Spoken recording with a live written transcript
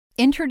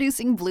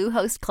Introducing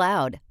Bluehost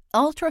Cloud,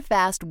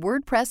 ultra-fast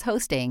WordPress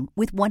hosting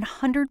with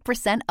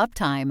 100%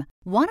 uptime.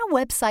 Want a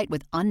website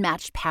with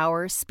unmatched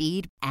power,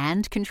 speed,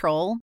 and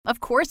control? Of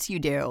course you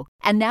do.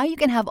 And now you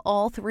can have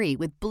all three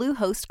with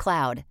Bluehost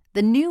Cloud,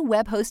 the new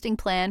web hosting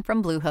plan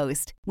from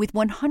Bluehost. With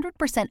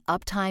 100%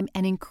 uptime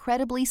and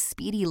incredibly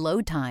speedy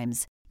load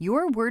times,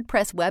 your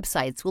WordPress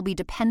websites will be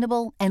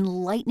dependable and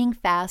lightning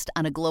fast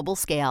on a global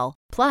scale.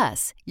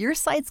 Plus, your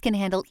sites can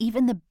handle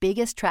even the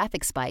biggest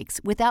traffic spikes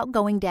without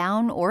going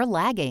down or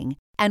lagging.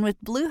 And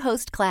with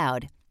Bluehost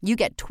Cloud, you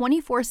get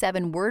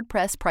 24/7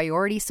 WordPress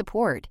priority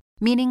support,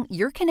 meaning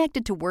you're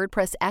connected to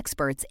WordPress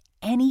experts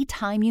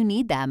anytime you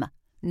need them.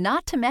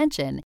 Not to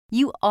mention,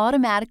 you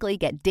automatically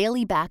get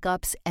daily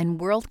backups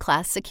and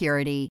world-class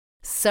security.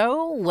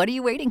 So, what are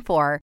you waiting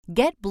for?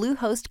 Get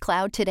Bluehost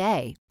Cloud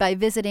today by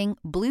visiting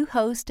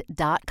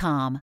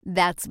Bluehost.com.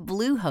 That's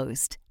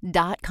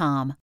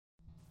Bluehost.com.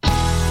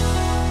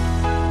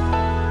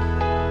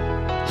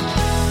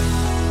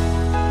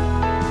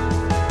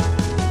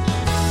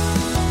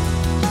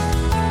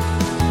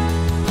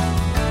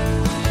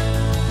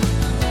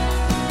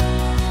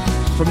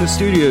 From the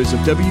studios of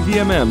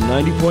WVMM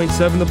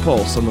 90.7 The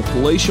Pulse on the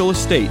palatial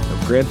estate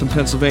of Grantham,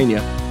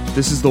 Pennsylvania,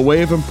 this is the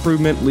Way of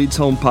Improvement Leads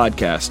Home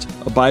podcast,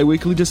 a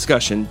bi-weekly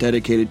discussion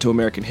dedicated to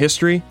American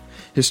history,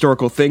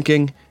 historical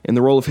thinking, and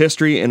the role of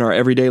history in our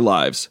everyday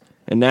lives.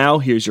 And now,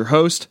 here's your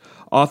host,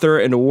 author,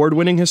 and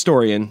award-winning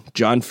historian,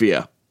 John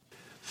Fia.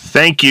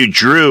 Thank you,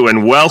 Drew,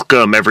 and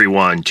welcome,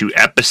 everyone, to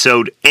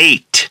episode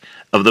 8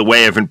 of the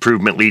Way of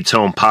Improvement Leads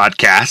Home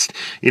podcast.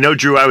 You know,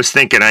 Drew, I was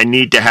thinking I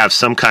need to have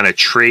some kind of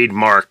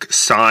trademark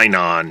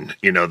sign-on,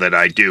 that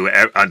I do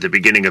at the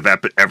beginning of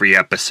every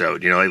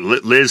episode.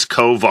 Like Liz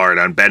Covart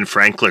on Ben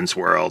Franklin's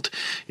World,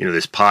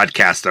 this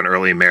podcast on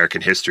early American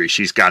history.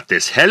 She's got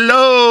this,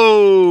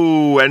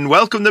 hello, and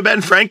welcome to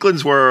Ben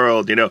Franklin's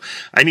World.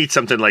 I need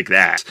something like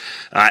that.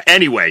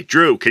 Anyway,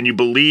 Drew, can you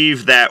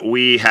believe that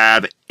we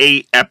have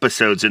 8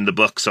 episodes in the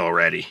books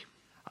already?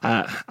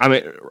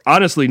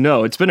 Honestly,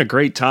 no. It's been a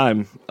great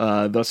time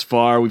thus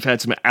far. We've had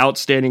some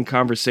outstanding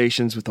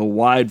conversations with a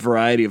wide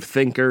variety of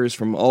thinkers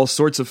from all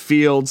sorts of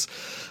fields.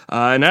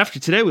 And after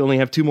today, we only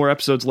have 2 more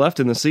episodes left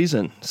in the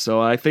season.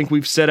 So I think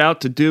we've set out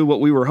to do what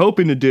we were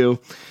hoping to do,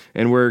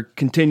 and we're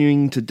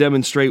continuing to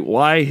demonstrate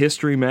why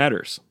history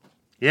matters.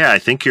 Yeah, I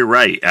think you're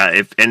right.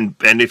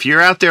 If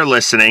you're out there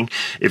listening,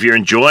 if you're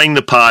enjoying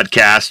the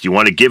podcast, you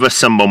want to give us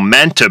some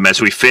momentum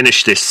as we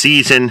finish this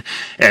season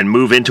and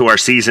move into our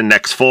season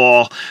next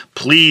fall,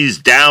 please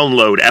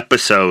download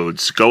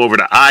episodes. Go over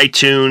to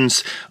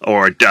iTunes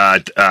or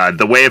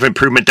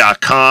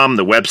thewayofimprovement.com,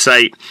 the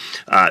website.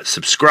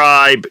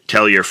 Subscribe,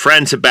 tell your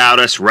friends about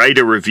us, write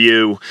a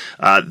review.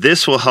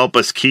 This will help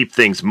us keep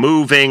things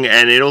moving,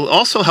 and it'll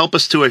also help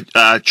us to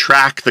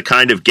track the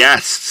kind of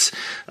guests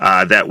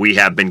that we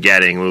have been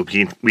getting.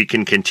 We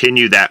can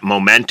continue that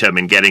momentum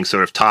in getting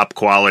sort of top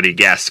quality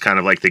guests, kind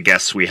of like the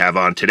guests we have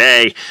on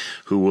today,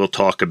 who we'll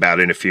talk about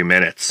in a few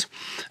minutes.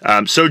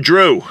 So,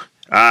 Drew,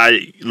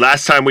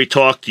 last time we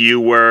talked,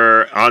 you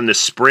were on the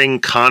spring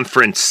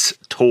conference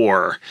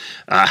tour.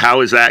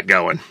 How is that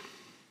going?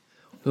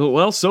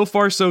 Well, so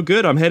far so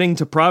good. I'm heading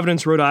to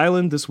Providence, Rhode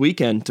Island this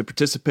weekend to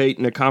participate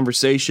in a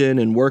conversation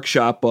and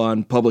workshop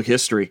on public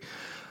history.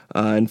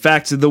 In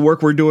fact, the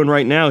work we're doing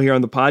right now here on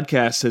the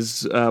podcast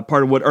is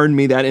part of what earned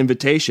me that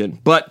invitation.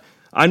 But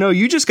I know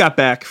you just got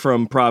back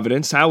from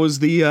Providence. How was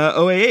the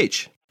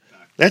OAH?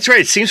 That's right.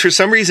 It seems for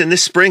some reason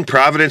this spring,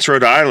 Providence,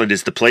 Rhode Island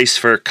is the place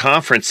for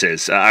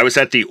conferences. I was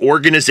at the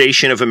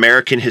Organization of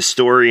American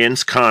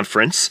Historians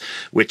Conference,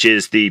 which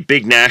is the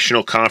big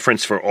national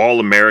conference for all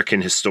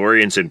American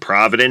historians in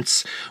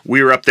Providence.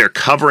 We were up there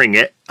covering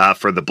it.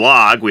 For the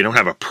blog. We don't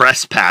have a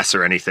press pass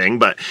or anything,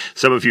 but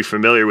some of you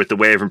familiar with the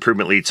Way of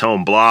Improvement Leads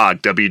Home blog,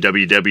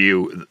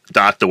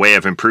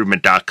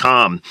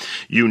 www.thewayofimprovement.com,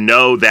 you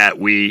know that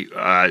we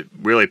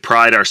really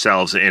pride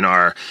ourselves in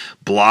our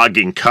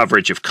blogging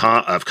coverage of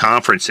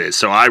conferences.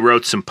 So I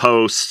wrote some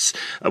posts.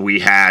 We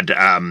had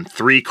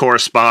 3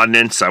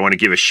 correspondents. I want to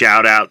give a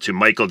shout out to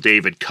Michael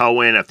David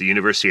Cohen at the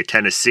University of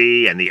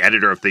Tennessee and the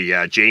editor of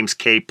the James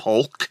K.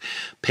 Polk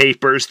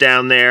papers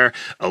down there.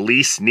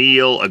 Elise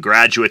Neal, a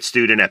graduate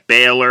student at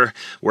Baylor,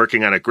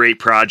 working on a great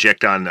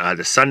project on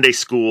the Sunday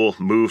school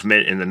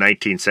movement in the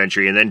 19th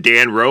century. And then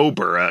Dan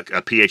Rober,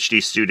 a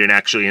PhD student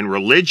actually in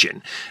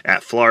religion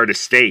at Florida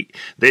State.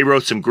 They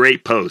wrote some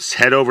great posts.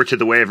 Head over to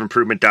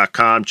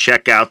thewayofimprovement.com.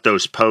 Check out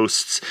those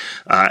posts.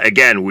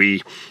 Again,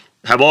 we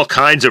have all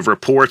kinds of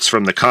reports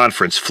from the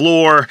conference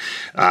floor.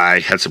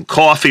 I had some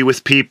coffee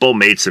with people,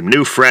 made some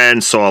new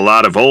friends, saw a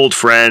lot of old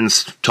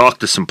friends, talked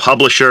to some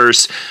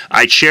publishers.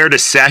 I chaired a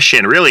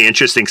session, really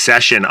interesting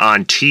session,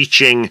 on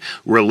teaching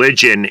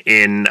religion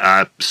in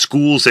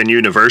schools and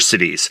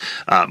universities.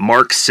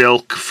 Mark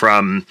Silk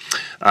from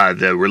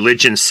the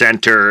Religion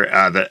Center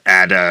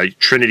at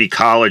Trinity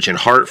College in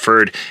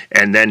Hartford,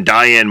 and then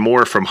Diane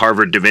Moore from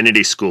Harvard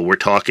Divinity School. We're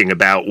talking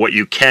about what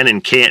you can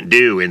and can't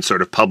do in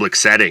sort of public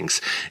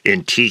settings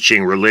in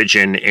teaching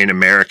religion in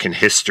American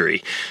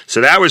history.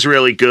 So that was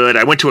really good.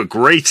 I went to a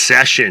great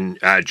session,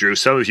 Drew.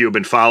 Some of you have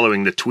been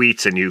following the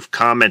tweets and you've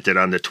commented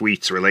on the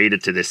tweets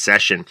related to this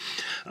session.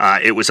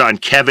 It was on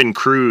Kevin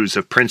Kruse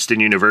of Princeton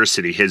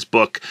University, his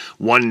book,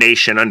 One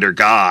Nation Under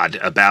God,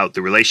 about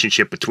the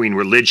relationship between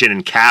religion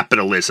and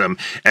capitalism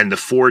and the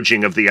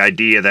forging of the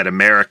idea that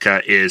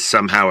America is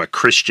somehow a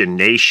Christian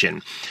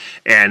nation.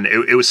 And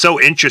it was so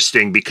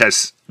interesting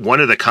because one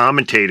of the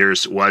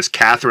commentators was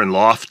Catherine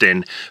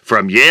Lofton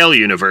from Yale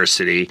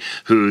University,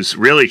 who's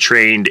really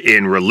trained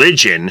in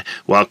religion,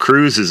 while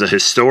Kruse is a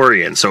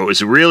historian. So it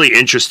was really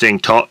interesting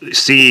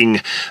seeing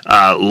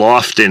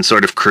Lofton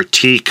sort of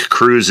critique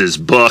Kruse's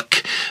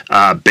book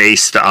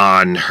based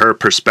on her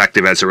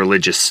perspective as a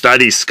religious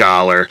studies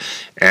scholar,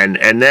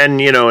 and then,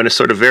 in a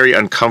sort of very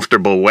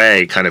uncomfortable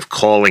way, kind of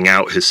calling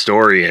out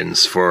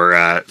historians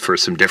for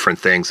some different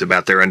things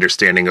about their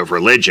understanding of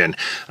religion.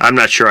 I'm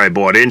not sure I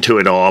bought into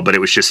it all, but it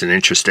was just an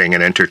interesting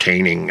and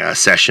entertaining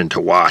session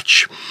to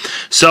watch.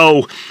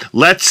 So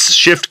let's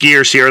shift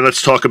gears here and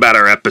let's talk about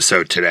our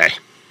episode today.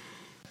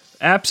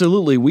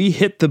 Absolutely. We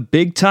hit the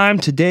big time.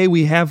 Today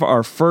we have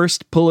our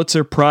first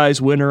Pulitzer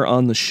Prize winner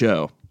on the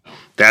show.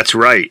 That's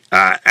right.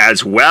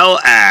 As well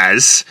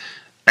as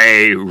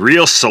a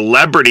real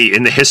celebrity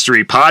in the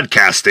history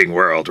podcasting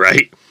world,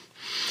 right?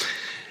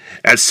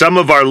 As some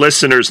of our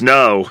listeners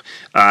know,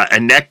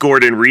 Annette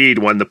Gordon-Reed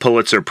won the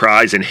Pulitzer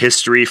Prize in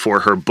History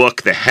for her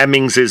book, The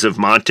Hemmingses of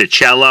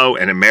Monticello,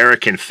 An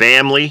American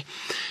Family,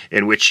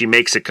 in which she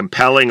makes a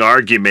compelling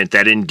argument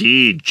that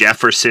indeed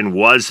Jefferson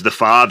was the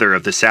father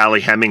of the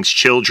Sally Hemings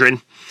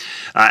children.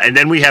 And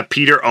then we have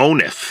Peter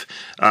Onuf.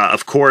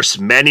 Of course,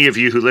 many of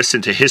you who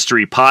listen to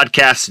history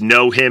podcasts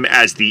know him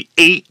as the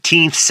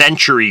 18th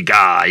century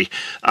guy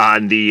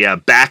on the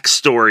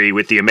Backstory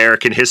with the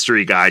American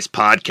History Guys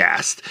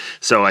podcast.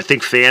 So I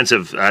think fans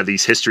of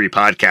these history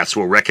podcasts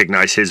will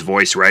recognize his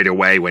voice right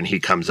away when he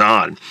comes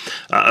on.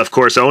 Of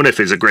course, Onuf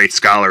is a great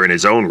scholar in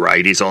his own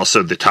right. He's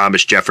also the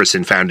Thomas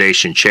Jefferson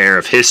Foundation Chair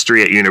of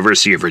History at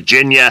University of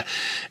Virginia.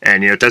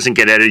 And, it doesn't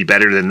get any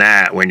better than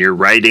that when you're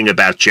writing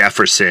about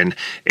Jefferson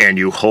and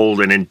you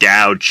hold an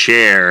endowed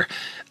chair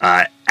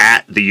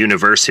at the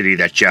university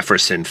that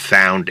Jefferson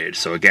founded.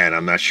 So again,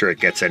 I'm not sure it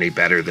gets any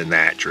better than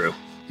that, Drew.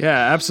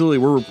 Yeah, absolutely.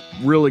 We're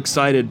real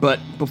excited. But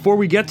before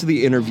we get to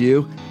the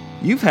interview,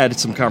 you've had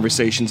some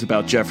conversations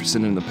about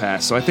Jefferson in the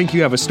past, so I think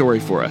you have a story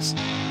for us.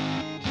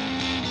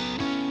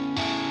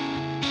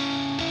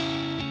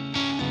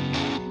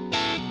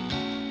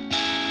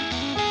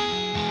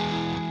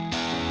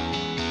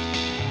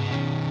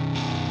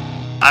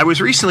 I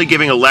was recently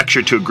giving a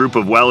lecture to a group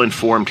of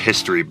well-informed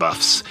history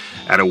buffs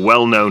at a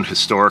well-known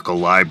historical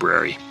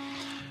library.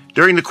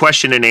 During the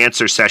question and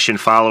answer session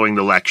following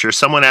the lecture,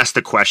 someone asked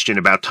a question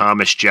about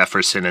Thomas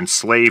Jefferson and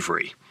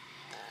slavery.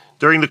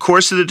 During the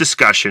course of the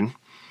discussion,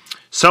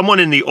 someone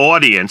in the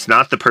audience,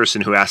 not the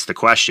person who asked the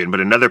question,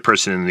 but another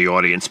person in the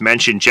audience,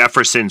 mentioned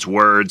Jefferson's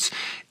words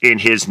in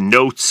his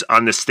Notes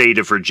on the State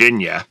of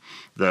Virginia,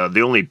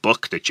 the only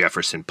book that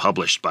Jefferson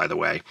published, by the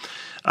way,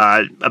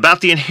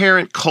 about the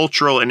inherent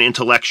cultural and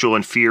intellectual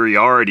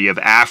inferiority of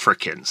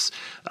Africans.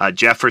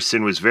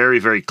 Jefferson was very,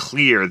 very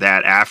clear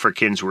that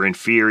Africans were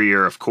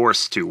inferior, of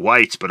course, to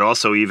whites, but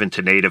also even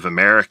to Native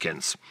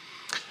Americans.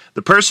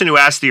 The person who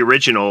asked the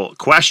original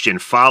question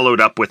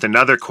followed up with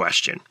another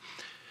question.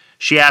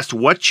 She asked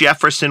what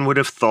Jefferson would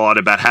have thought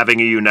about having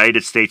a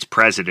United States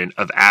president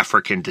of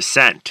African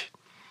descent.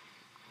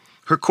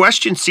 Her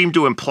question seemed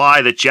to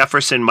imply that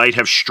Jefferson might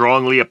have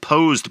strongly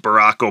opposed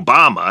Barack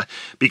Obama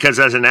because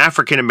as an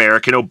African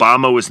American,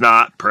 Obama was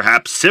not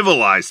perhaps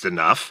civilized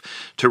enough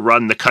to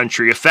run the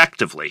country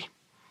effectively.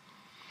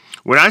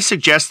 When I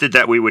suggested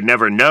that we would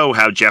never know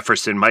how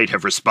Jefferson might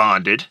have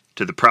responded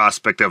to the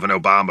prospect of an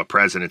Obama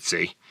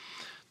presidency,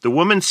 the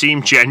woman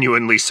seemed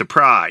genuinely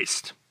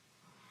surprised.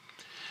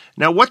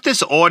 Now, what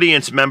this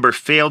audience member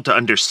failed to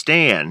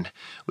understand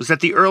was that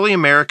the early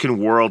American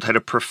world had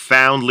a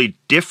profoundly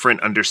different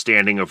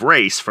understanding of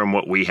race from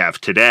what we have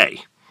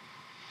today.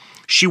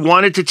 She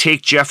wanted to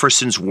take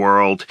Jefferson's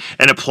world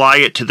and apply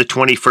it to the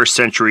 21st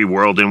century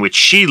world in which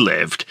she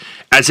lived,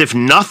 as if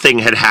nothing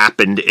had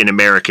happened in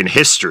American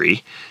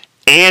history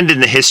and in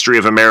the history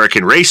of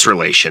American race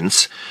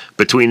relations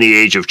between the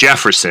age of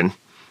Jefferson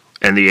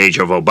and the age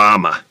of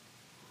Obama.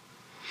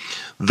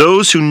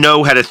 Those who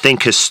know how to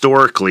think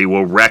historically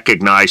will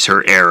recognize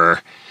her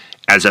error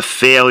as a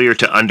failure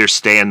to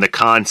understand the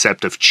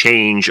concept of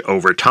change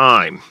over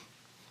time.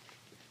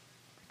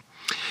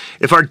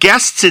 If our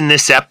guests in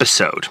this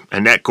episode,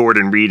 Annette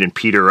Gordon-Reed and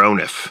Peter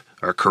Onuf,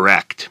 are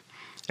correct,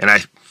 and I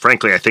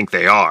think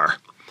they are,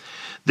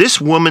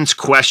 this woman's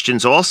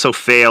questions also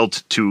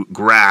failed to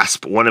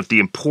grasp one of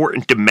the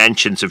important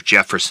dimensions of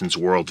Jefferson's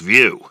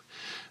worldview,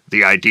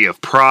 the idea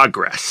of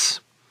progress.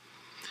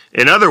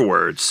 In other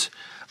words,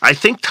 I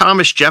think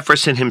Thomas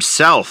Jefferson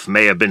himself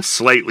may have been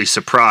slightly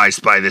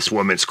surprised by this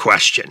woman's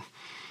question.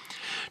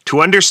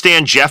 To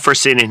understand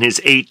Jefferson in his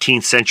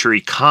 18th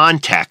century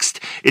context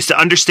is to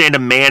understand a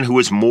man who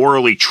was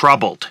morally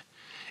troubled,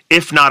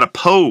 if not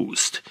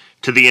opposed,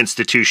 to the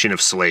institution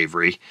of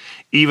slavery,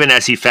 even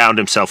as he found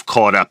himself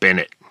caught up in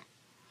it.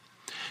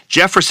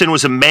 Jefferson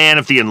was a man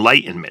of the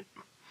Enlightenment.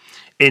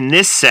 In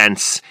this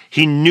sense,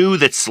 he knew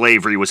that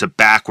slavery was a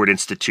backward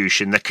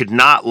institution that could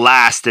not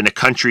last in a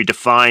country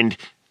defined,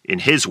 in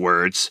his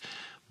words,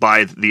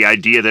 by the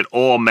idea that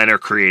all men are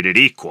created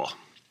equal.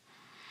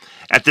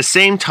 At the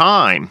same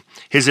time,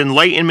 his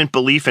Enlightenment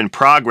belief in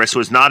progress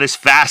was not as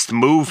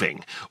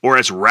fast-moving or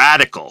as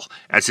radical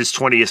as his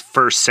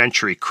 21st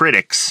century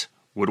critics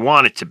would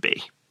want it to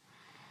be.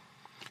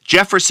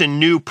 Jefferson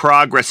knew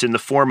progress in the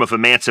form of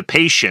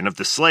emancipation of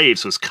the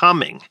slaves was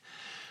coming,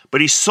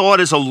 but he saw it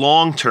as a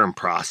long-term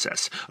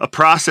process, a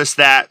process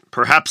that,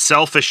 perhaps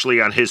selfishly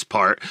on his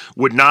part,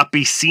 would not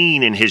be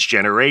seen in his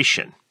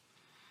generation.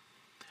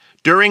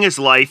 During his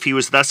life, he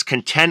was thus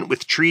content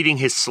with treating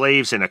his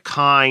slaves in a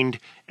kind,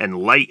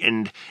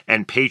 enlightened,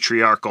 and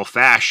patriarchal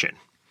fashion.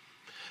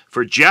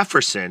 For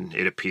Jefferson,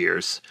 it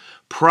appears,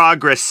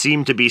 progress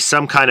seemed to be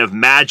some kind of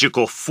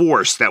magical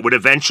force that would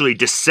eventually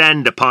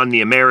descend upon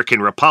the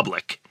American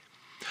Republic,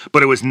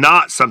 but it was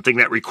not something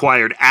that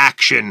required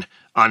action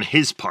on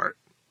his part.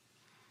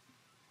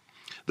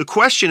 The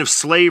question of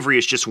slavery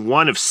is just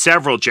one of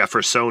several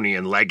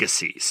Jeffersonian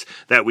legacies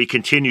that we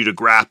continue to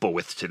grapple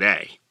with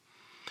today.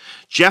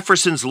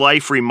 Jefferson's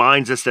life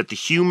reminds us that the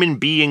human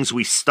beings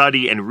we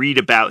study and read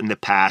about in the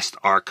past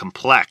are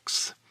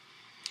complex.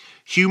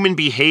 Human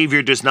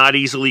behavior does not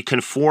easily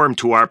conform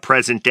to our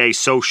present-day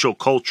social,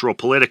 cultural,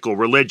 political,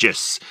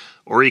 religious,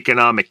 or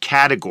economic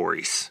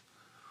categories.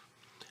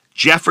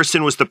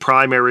 Jefferson was the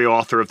primary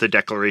author of the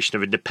Declaration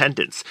of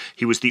Independence.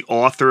 He was the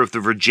author of the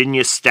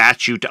Virginia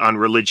Statute on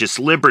Religious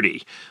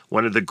Liberty,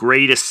 one of the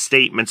greatest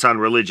statements on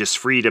religious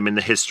freedom in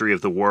the history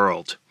of the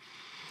world.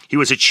 He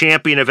was a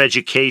champion of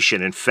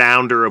education and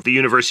founder of the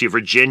University of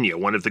Virginia,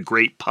 one of the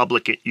great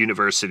public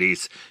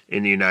universities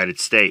in the United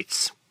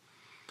States.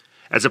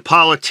 As a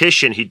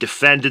politician, he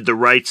defended the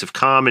rights of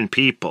common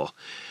people,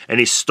 and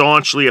he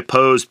staunchly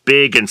opposed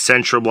big and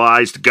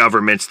centralized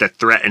governments that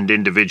threatened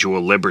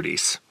individual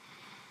liberties.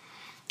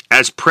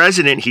 As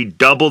president, he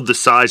doubled the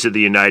size of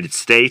the United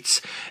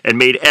States and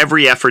made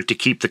every effort to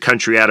keep the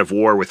country out of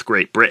war with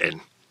Great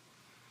Britain.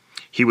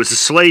 He was a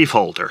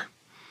slaveholder.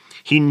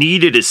 He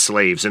needed his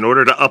slaves in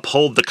order to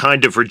uphold the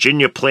kind of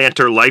Virginia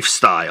planter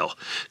lifestyle,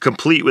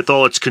 complete with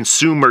all its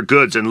consumer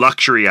goods and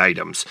luxury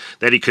items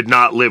that he could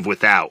not live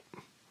without.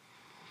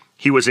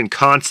 He was in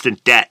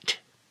constant debt.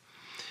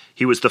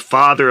 He was the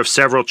father of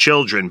several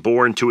children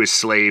born to his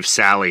slave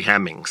Sally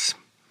Hemings.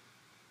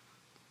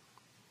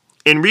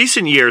 In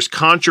recent years,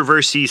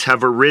 controversies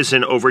have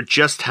arisen over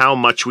just how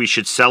much we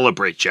should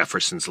celebrate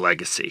Jefferson's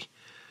legacy.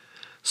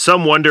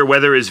 Some wonder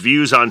whether his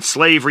views on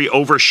slavery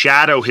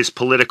overshadow his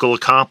political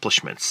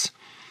accomplishments.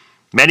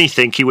 Many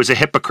think he was a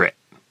hypocrite.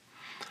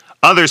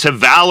 Others have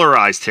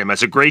valorized him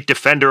as a great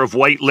defender of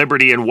white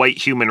liberty and white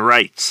human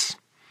rights.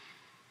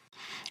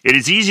 It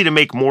is easy to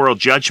make moral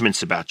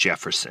judgments about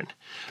Jefferson,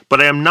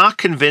 but I am not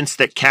convinced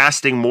that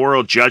casting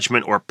moral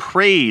judgment or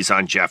praise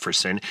on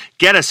Jefferson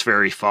get us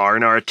very far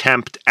in our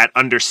attempt at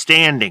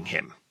understanding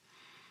him.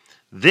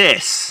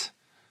 This,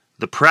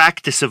 the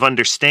practice of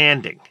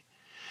understanding,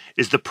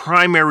 is the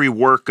primary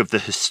work of the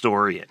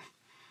historian.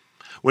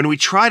 When we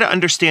try to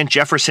understand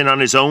Jefferson on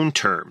his own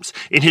terms,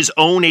 in his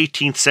own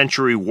 18th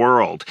century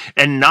world,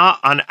 and not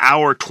on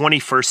our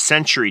 21st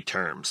century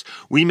terms,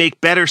 we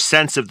make better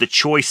sense of the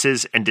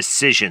choices and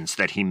decisions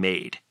that he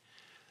made.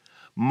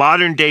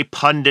 Modern-day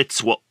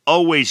pundits will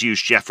always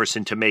use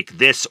Jefferson to make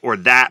this or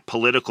that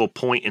political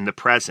point in the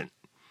present.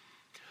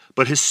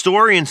 But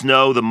historians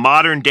know the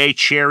modern-day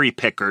cherry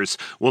pickers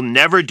will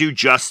never do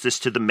justice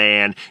to the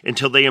man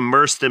until they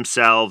immerse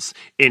themselves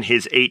in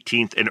his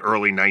 18th and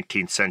early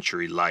 19th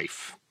century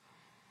life.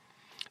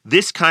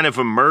 This kind of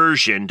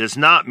immersion does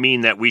not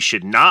mean that we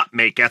should not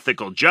make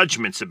ethical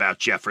judgments about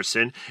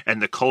Jefferson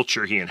and the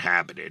culture he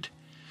inhabited,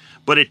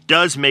 but it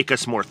does make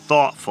us more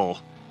thoughtful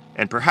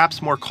and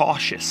perhaps more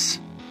cautious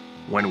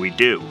when we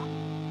do.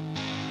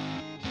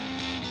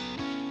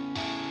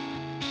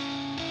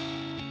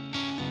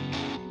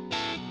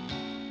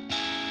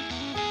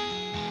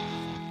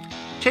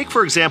 Take,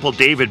 for example,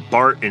 David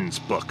Barton's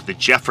book, The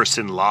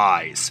Jefferson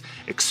Lies,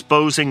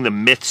 exposing the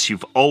myths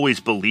you've always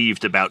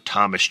believed about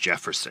Thomas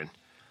Jefferson.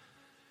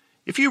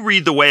 If you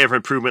read the Way of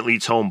Improvement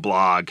Leads Home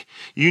blog,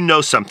 you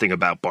know something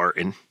about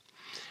Barton.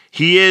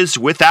 He is,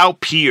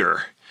 without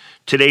peer,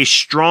 today's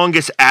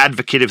strongest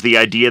advocate of the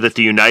idea that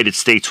the United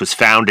States was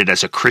founded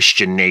as a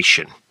Christian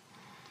nation.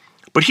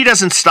 But he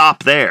doesn't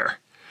stop there.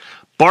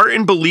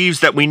 Barton believes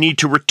that we need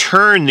to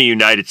return the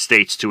United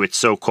States to its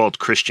so-called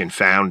Christian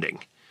founding.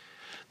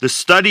 The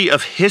study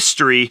of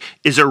history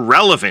is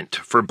irrelevant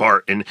for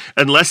Barton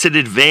unless it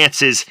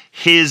advances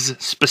his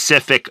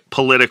specific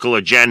political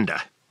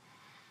agenda.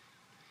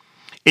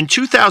 In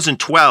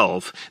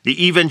 2012,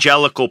 the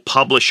evangelical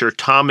publisher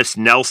Thomas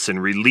Nelson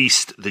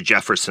released The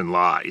Jefferson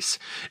Lies.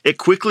 It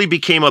quickly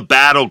became a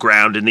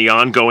battleground in the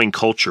ongoing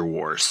culture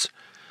wars.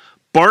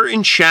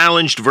 Barton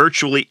challenged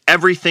virtually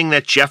everything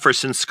that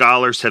Jefferson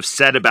scholars have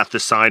said about the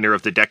signer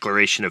of the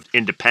Declaration of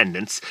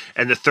Independence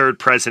and the third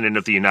president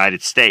of the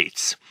United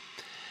States.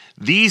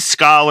 These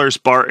scholars,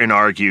 Barton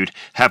argued,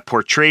 have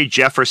portrayed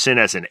Jefferson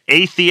as an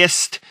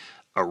atheist,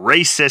 a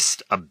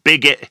racist, a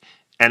bigot,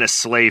 and a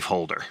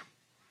slaveholder.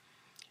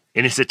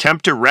 In his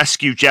attempt to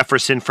rescue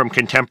Jefferson from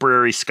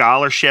contemporary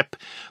scholarship,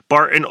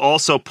 Barton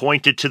also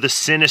pointed to the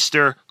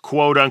sinister,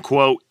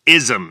 quote-unquote,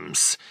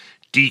 isms: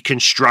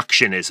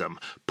 deconstructionism,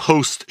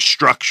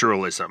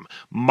 post-structuralism,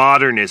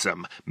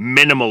 modernism,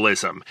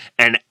 minimalism,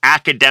 and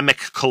academic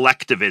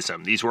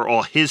collectivism. These were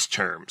all his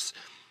terms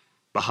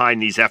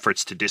behind these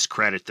efforts to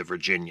discredit the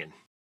Virginian.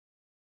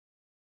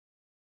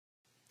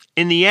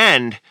 In the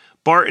end,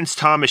 Barton's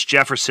Thomas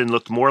Jefferson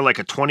looked more like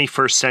a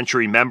 21st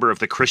century member of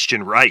the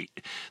Christian right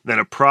than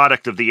a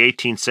product of the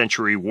 18th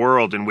century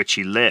world in which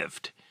he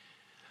lived.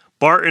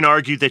 Barton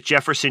argued that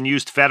Jefferson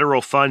used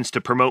federal funds to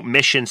promote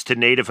missions to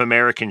Native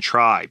American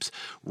tribes,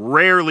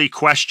 rarely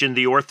questioned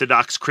the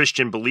orthodox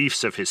Christian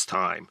beliefs of his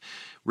time,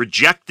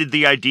 rejected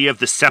the idea of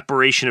the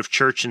separation of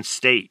church and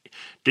state,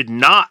 did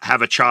not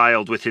have a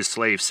child with his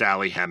slave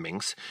Sally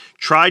Hemings,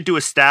 tried to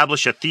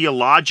establish a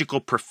theological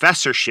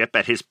professorship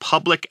at his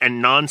public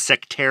and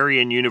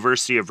non-sectarian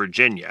University of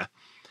Virginia,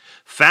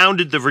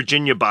 founded the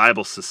Virginia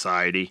Bible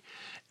Society,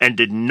 and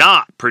did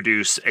not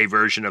produce a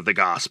version of the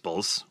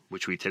Gospels,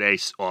 which we today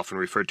often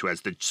refer to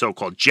as the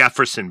so-called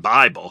Jefferson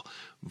Bible,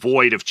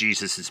 void of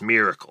Jesus'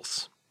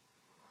 miracles.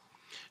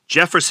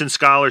 Jefferson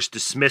scholars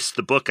dismissed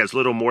the book as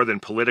little more than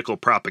political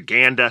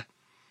propaganda.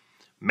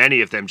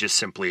 Many of them just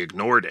simply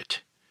ignored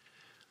it.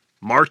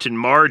 Martin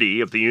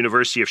Marty of the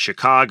University of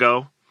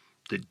Chicago,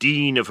 the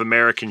Dean of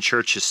American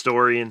Church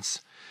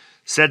Historians,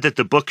 said that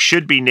the book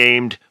should be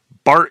named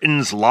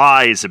Barton's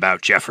Lies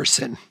About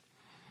Jefferson.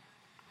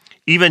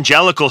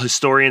 Evangelical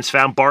historians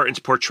found Barton's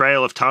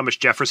portrayal of Thomas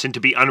Jefferson to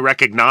be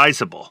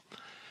unrecognizable.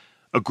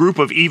 A group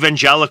of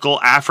evangelical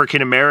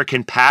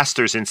African-American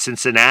pastors in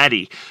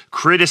Cincinnati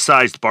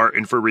criticized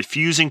Barton for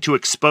refusing to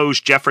expose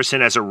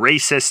Jefferson as a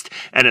racist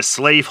and a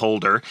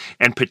slaveholder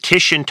and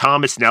petitioned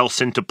Thomas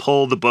Nelson to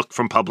pull the book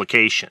from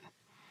publication.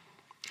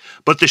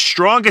 But the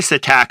strongest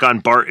attack on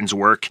Barton's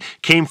work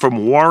came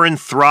from Warren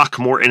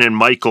Throckmorton and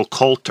Michael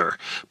Coulter,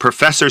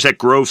 professors at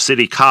Grove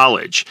City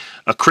College,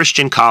 a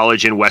Christian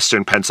college in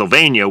western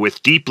Pennsylvania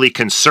with deeply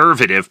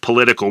conservative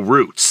political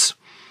roots.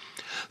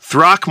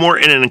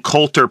 Throckmorton and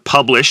Coulter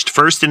published,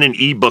 first in an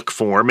ebook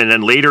form and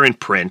then later in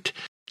print,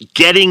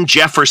 Getting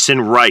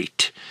Jefferson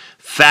Right,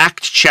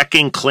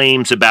 Fact-Checking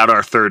Claims About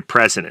Our Third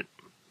President.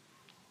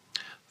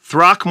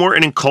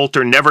 Throckmorton and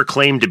Coulter never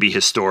claimed to be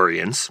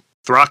historians.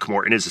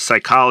 Throckmorton is a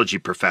psychology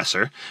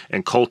professor,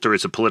 and Coulter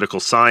is a political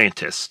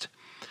scientist.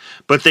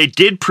 But they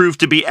did prove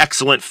to be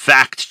excellent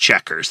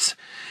fact-checkers.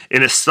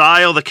 In a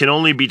style that can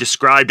only be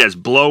described as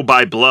blow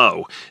by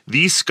blow,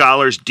 these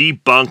scholars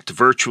debunked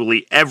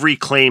virtually every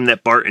claim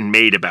that Barton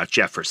made about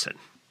Jefferson.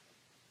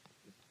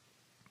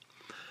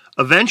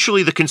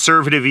 Eventually, the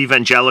conservative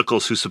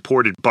evangelicals who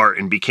supported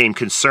Barton became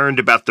concerned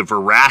about the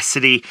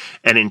veracity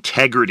and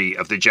integrity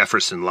of the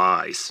Jefferson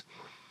lies.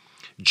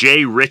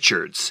 Jay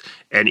Richards,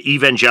 an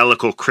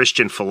evangelical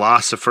Christian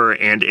philosopher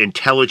and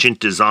intelligent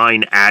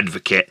design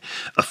advocate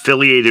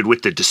affiliated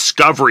with the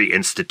Discovery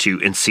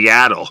Institute in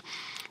Seattle,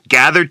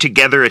 gathered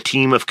together a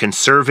team of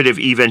conservative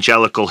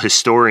evangelical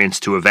historians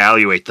to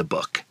evaluate the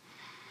book.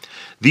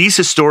 These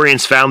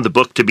historians found the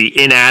book to be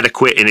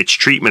inadequate in its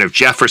treatment of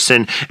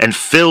Jefferson and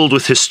filled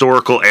with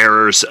historical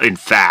errors in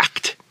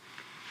fact.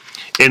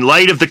 In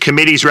light of the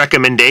committee's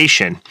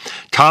recommendation,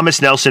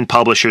 Thomas Nelson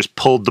Publishers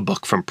pulled the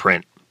book from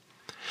print.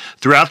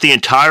 Throughout the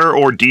entire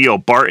ordeal,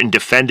 Barton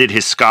defended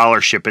his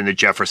scholarship in the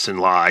Jefferson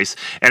Lies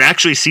and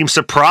actually seemed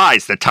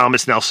surprised that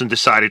Thomas Nelson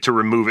decided to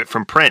remove it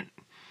from print.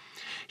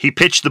 He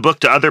pitched the book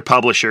to other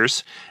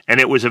publishers, and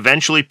it was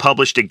eventually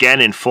published again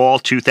in fall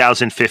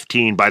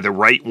 2015 by the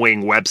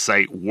right-wing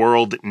website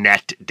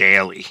WorldNet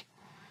Daily.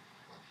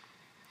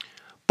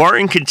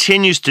 Barton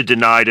continues to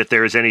deny that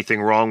there is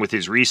anything wrong with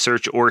his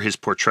research or his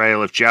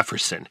portrayal of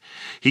Jefferson.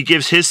 He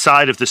gives his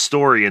side of the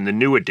story in the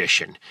new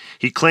edition.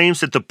 He claims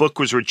that the book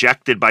was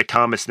rejected by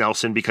Thomas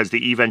Nelson because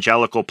the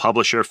evangelical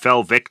publisher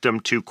fell victim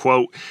to,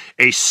 quote,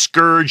 a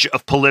scourge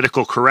of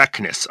political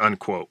correctness,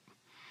 unquote.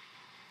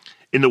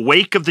 In the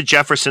wake of the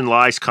Jefferson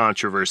Lies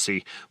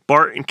controversy,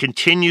 Barton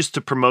continues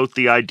to promote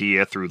the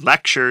idea through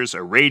lectures,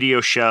 a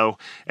radio show,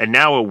 and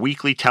now a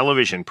weekly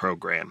television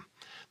program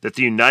that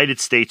the United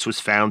States was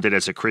founded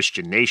as a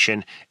Christian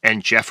nation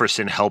and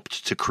Jefferson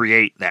helped to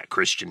create that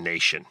Christian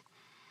nation.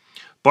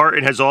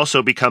 Barton has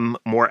also become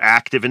more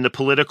active in the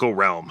political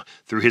realm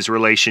through his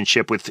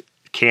relationship with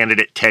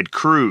candidate Ted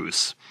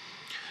Cruz.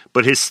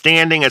 But his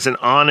standing as an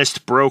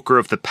honest broker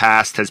of the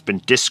past has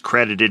been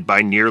discredited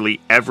by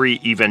nearly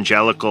every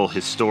evangelical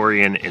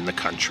historian in the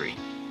country.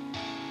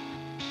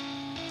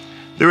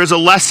 There is a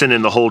lesson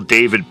in the whole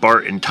David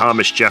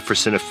Barton-Thomas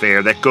Jefferson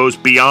affair that goes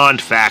beyond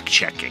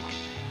fact-checking.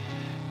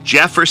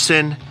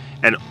 Jefferson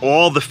and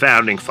all the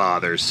Founding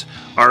Fathers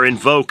are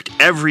invoked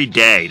every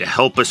day to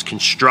help us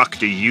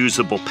construct a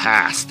usable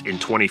past in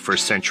 21st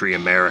century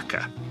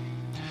America.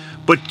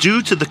 But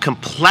due to the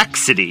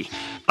complexity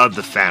of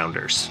the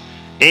Founders,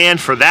 and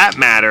for that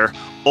matter,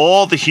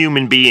 all the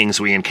human beings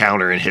we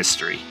encounter in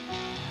history,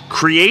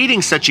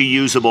 creating such a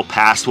usable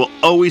past will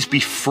always be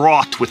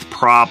fraught with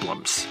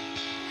problems.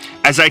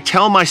 As I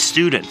tell my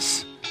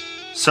students,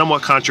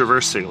 somewhat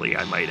controversially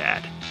I might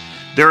add,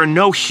 there are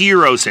no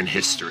heroes in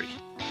history.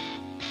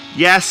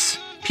 Yes,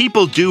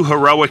 people do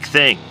heroic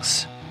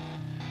things,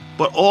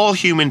 but all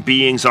human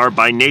beings are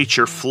by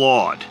nature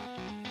flawed,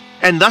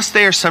 and thus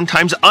they are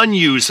sometimes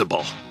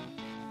unusable.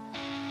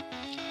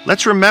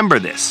 Let's remember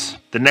this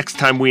the next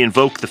time we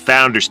invoke the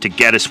Founders to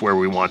get us where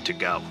we want to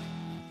go.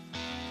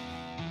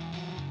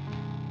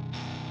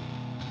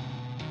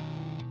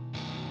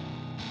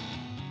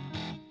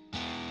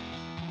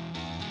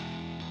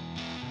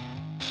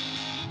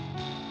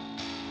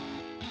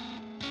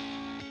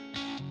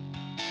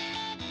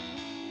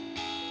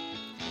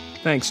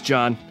 Thanks,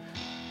 John.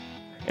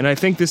 And I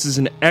think this is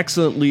an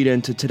excellent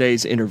lead-in to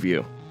today's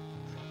interview.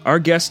 Our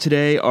guests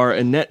today are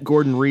Annette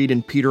Gordon-Reed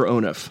and Peter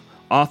Onuf,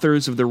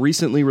 authors of the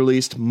recently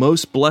released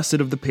Most Blessed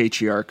of the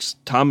Patriarchs,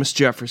 Thomas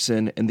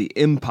Jefferson and the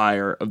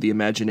Empire of the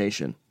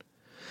Imagination.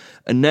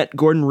 Annette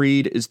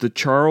Gordon-Reed is the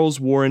Charles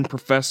Warren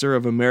Professor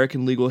of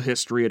American Legal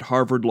History at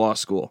Harvard Law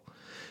School.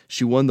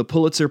 She won the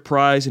Pulitzer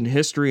Prize in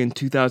History in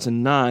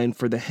 2009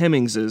 for The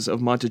Hemmingses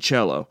of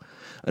Monticello,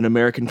 An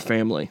American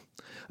Family,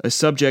 a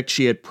subject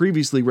she had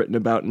previously written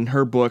about in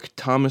her book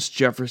Thomas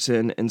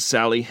Jefferson and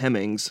Sally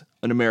Hemings,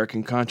 An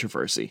American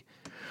Controversy.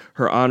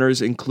 Her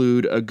honors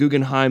include a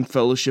Guggenheim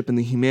Fellowship in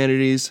the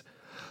Humanities,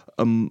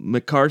 a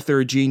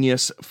MacArthur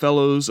Genius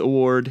Fellows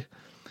Award,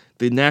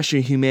 the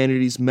National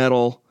Humanities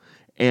Medal,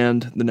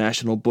 and the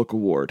National Book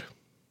Award.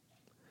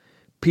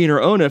 Peter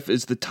Onuf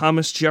is the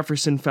Thomas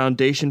Jefferson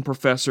Foundation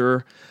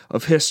Professor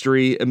of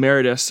History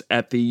Emeritus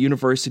at the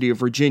University of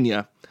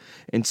Virginia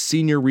and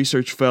Senior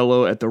Research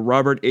Fellow at the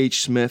Robert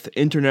H. Smith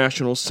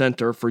International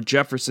Center for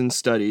Jefferson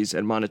Studies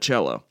at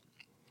Monticello.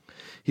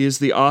 He is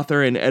the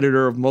author and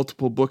editor of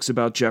multiple books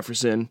about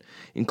Jefferson,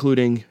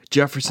 including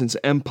Jefferson's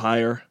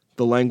Empire,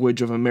 The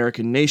Language of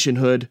American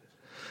Nationhood,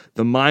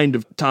 The Mind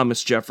of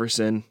Thomas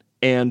Jefferson,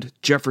 and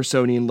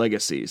Jeffersonian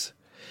Legacies.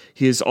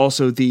 He is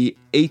also the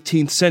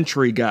 18th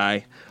Century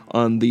Guy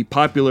on the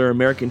popular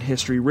American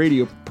history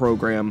radio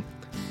program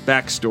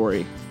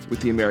Backstory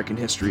with the American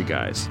History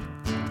Guys.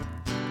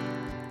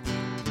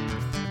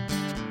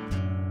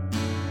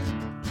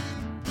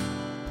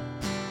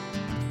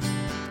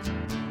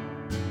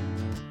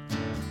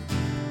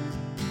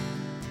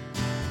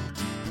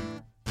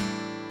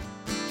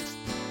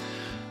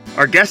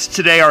 Our guests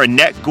today are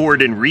Annette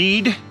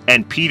Gordon-Reed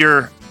and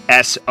Peter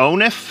S.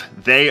 Onuf.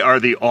 They are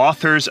the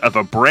authors of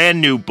a brand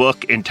new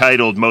book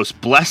entitled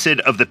Most Blessed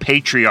of the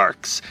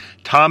Patriarchs,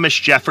 Thomas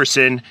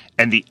Jefferson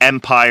and the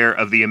Empire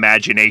of the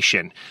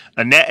Imagination.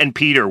 Annette and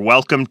Peter,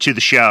 welcome to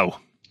the show.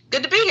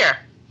 Good to be here.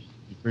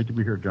 Great to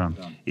be here, John.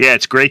 Yeah,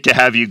 it's great to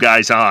have you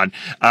guys on.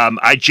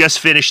 I just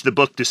finished the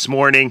book this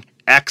morning.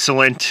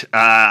 Excellent.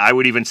 I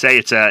would even say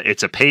it's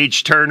a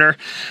page turner.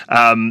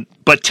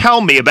 But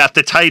tell me about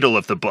the title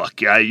of the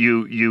book.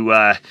 You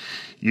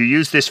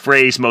use this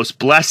phrase, most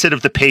blessed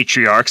of the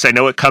patriarchs. I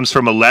know it comes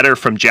from a letter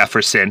from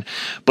Jefferson,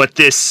 but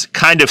this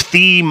kind of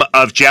theme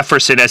of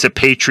Jefferson as a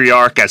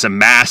patriarch, as a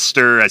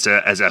master, as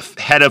a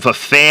head of a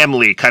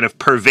family kind of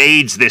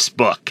pervades this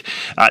book.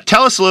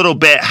 Tell us a little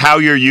bit how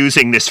you're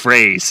using this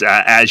phrase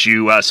as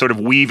you sort of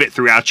weave it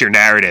throughout your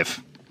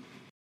narrative.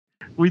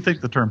 We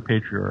think the term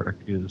patriarch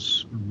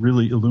is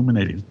really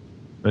illuminating,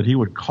 that he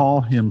would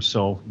call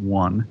himself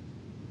one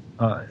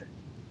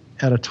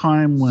at a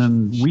time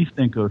when we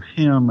think of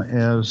him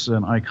as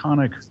an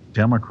iconic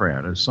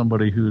Democrat, as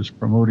somebody who's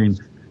promoting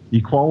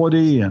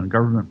equality and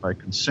government by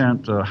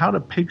consent. How do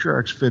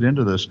patriarchs fit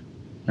into this?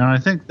 And I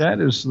think that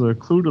is the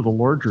clue to the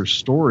larger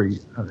story.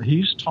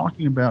 He's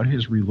talking about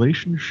his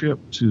relationship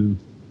to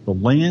the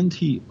land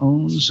he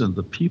owns and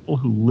the people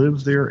who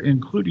live there,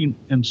 including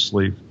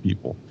enslaved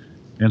people.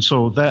 And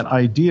so that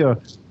idea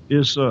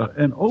is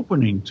an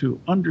opening to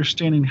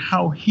understanding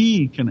how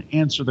he can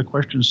answer the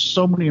questions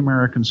so many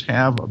Americans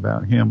have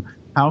about him.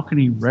 How can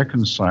he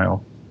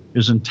reconcile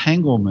his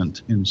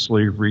entanglement in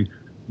slavery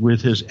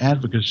with his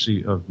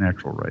advocacy of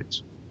natural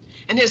rights?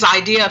 And his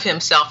idea of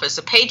himself as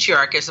a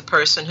patriarch is a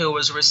person who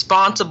was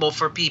responsible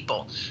for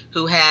people,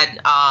 who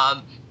had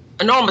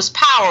enormous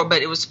power,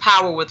 but it was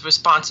power with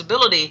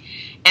responsibility.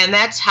 And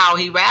that's how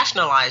he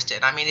rationalized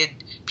it. I mean,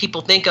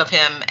 people think of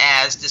him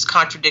as this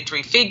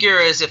contradictory figure,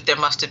 as if there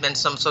must have been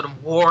some sort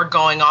of war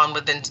going on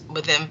within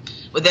him,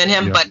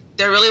 yeah. But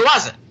there really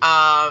wasn't.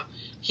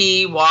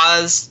 He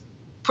was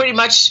pretty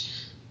much,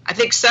 I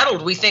think,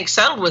 settled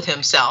with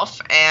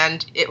himself,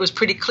 and it was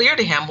pretty clear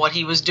to him what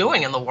he was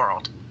doing in the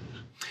world.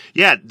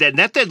 Yeah,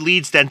 that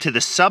leads then to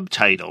the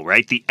subtitle,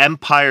 right? The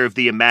Empire of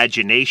the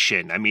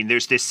Imagination. I mean,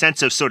 there's this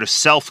sense of sort of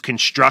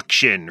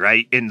self-construction,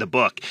 right, in the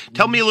book.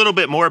 Tell me a little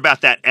bit more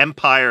about that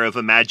Empire of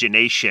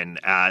Imagination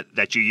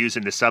that you use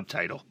in the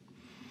subtitle.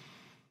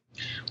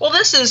 Well,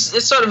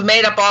 it's sort of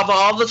made up of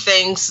all the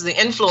things, the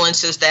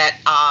influences that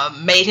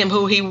made him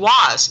who he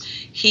was.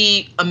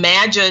 He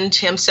imagined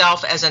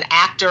himself as an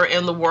actor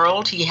in the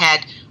world. He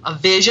had a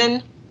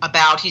vision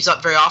he's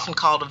very often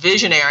called a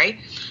visionary,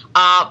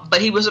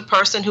 but he was a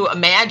person who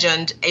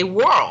imagined a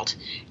world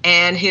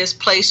and his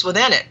place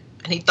within it.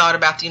 And he thought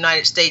about the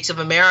United States of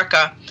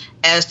America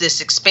as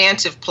this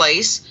expansive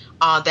place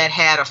that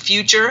had a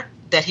future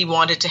that he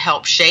wanted to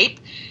help shape.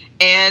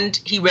 And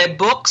he read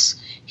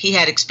books. He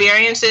had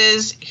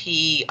experiences.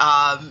 He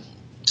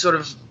sort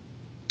of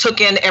took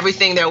in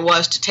everything there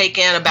was to take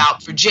in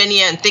about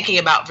Virginia and thinking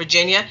about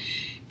Virginia.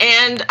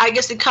 And I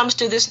guess it comes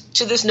to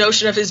this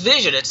notion of his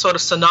vision. It's sort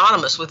of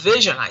synonymous with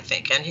vision, I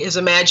think. And his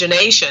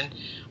imagination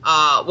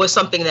was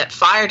something that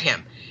fired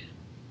him.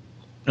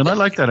 And I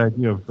like that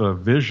idea of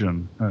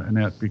vision,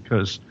 Annette,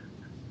 because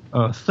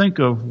think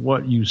of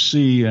what you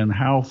see and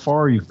how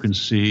far you can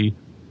see,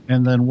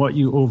 and then what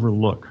you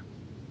overlook.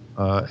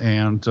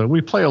 And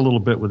we play a little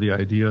bit with the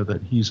idea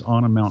that he's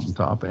on a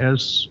mountaintop,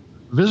 as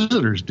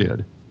visitors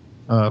did.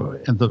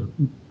 And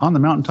on the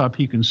mountaintop,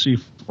 he can see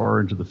far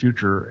into the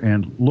future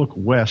and look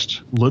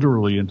west,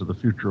 literally into the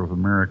future of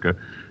America.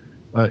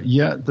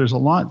 Yet there's a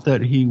lot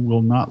that he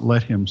will not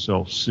let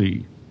himself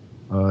see.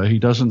 He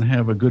doesn't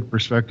have a good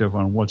perspective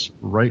on what's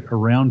right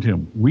around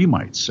him, we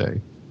might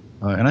say.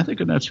 And I think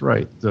that's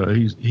right.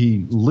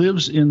 He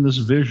lives in this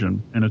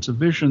vision, and it's a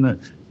vision that,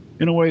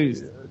 in a way,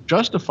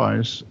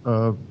 justifies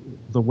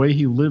the way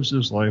he lives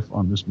his life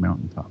on this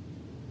mountaintop.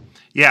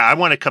 Yeah, I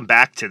want to come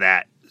back to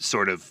that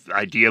sort of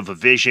idea of a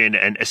vision,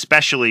 and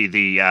especially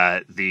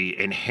the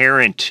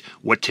inherent,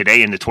 what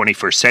today in the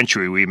 21st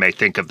century we may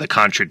think of the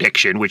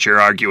contradiction, which you're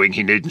arguing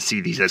he didn't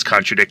see these as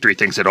contradictory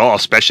things at all,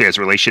 especially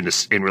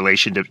in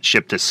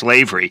relationship to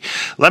slavery.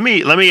 Let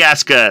me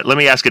ask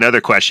another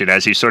question.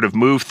 As you sort of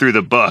move through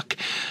the book,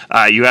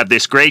 you have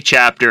this great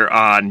chapter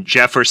on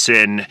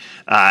Jefferson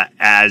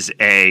as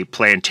a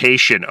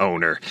plantation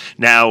owner.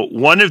 Now,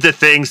 one of the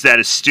things that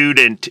a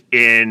student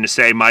in,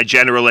 say, my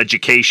general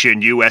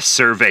education U.S.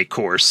 survey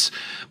course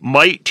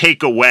might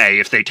take away,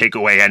 if they take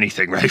away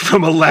anything, right,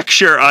 from a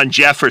lecture on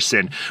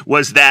Jefferson,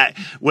 was that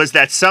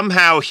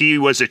somehow he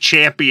was a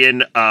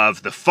champion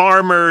of the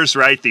farmers,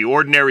 right, the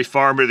ordinary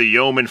farmer, the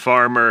yeoman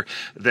farmer,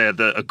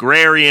 the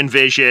agrarian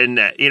vision,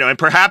 and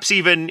perhaps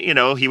even,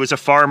 he was a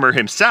farmer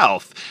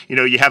himself.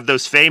 You have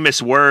those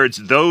famous words,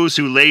 "Those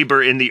who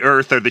labor in the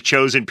earth are the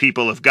chosen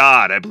people of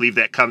God." I believe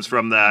that comes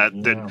from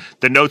the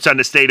notes on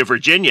the state of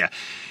Virginia.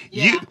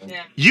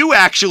 You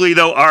actually,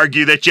 though,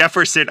 argue that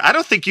Jefferson, I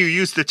don't think you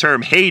used the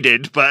term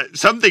hated, but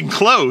something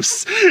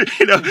close.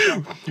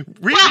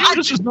 Really,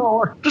 this is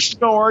no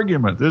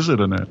argument, is it,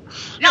 Annette?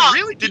 Yeah,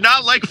 really did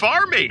not like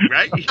farming,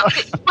 right?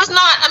 It was not.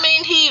 I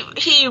mean,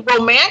 he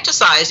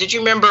romanticized it. You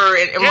remember,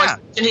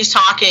 when he's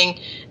talking,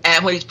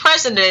 and when he's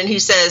president, he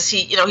says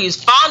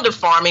he's fond of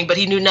farming, but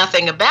he knew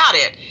nothing about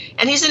it.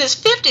 And he's in his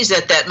 50s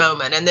at that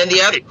moment. And then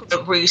the other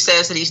quote where he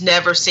says that he's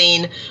never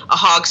seen a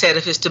hogshead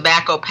of his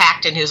tobacco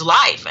packed in his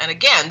life. And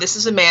again, this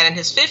is a man in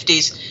his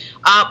 50s.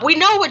 We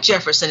know what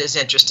Jefferson is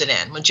interested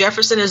in. When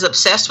Jefferson is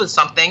obsessed with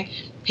something,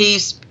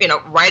 he's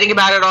writing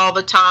about it all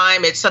the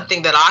time. It's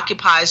something that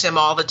occupies him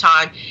all the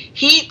time.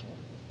 He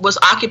was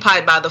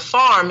occupied by the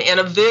farm in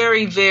a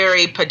very,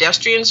 very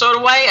pedestrian sort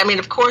of way. I mean,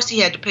 of course, he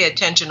had to pay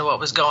attention to what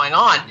was going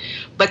on,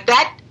 but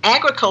that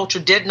agriculture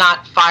did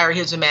not fire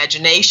his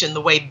imagination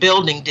the way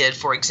building did,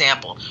 for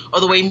example, or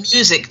the way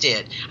music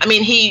did. I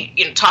mean,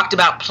 he talked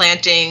about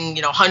planting,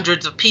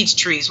 hundreds of peach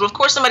trees. Well, of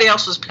course, somebody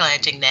else was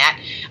planting that.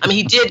 I mean,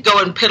 he did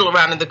go and piddle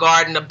around in the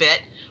garden a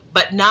bit,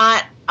 but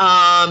not,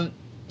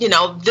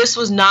 this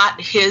was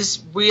not his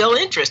real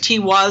interest. He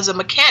was a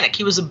mechanic.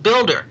 He was a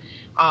builder.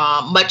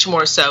 Much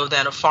more so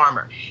than a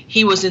farmer.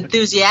 He was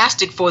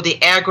enthusiastic for the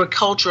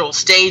agricultural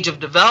stage of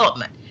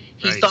development.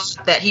 He thought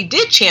that he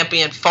did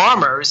champion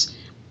farmers,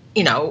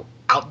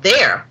 out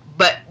there,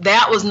 but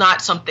that was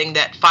not something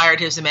that fired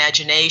his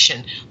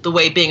imagination the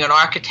way being an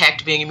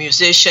architect, being a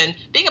musician,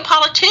 being a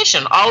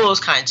politician, all those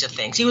kinds of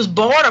things. He was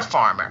born a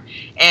farmer,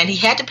 and he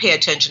had to pay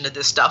attention to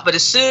this stuff. But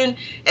as soon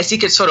as he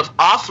could sort of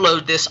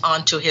offload this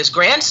onto his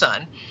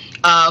grandson,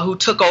 who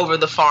took over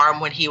the farm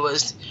when he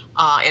was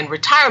in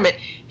retirement,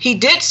 he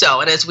did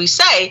so. And as we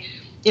say,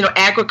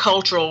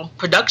 agricultural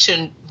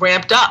production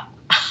ramped up.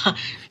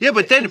 Yeah,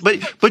 but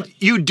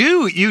you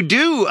do,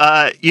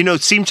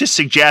 seem to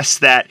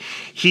suggest that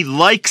he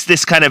likes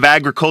this kind of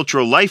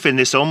agricultural life in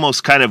this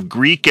almost kind of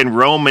Greek and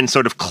Roman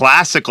sort of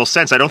classical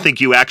sense. I don't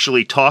think you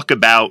actually talk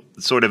about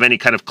sort of any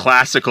kind of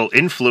classical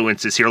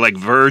influences here, like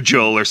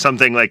Virgil or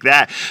something like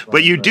that.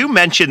 But you do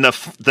mention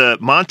the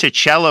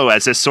Monticello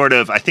as a sort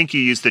of, I think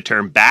you used the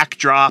term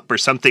backdrop or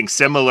something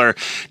similar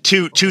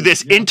to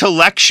this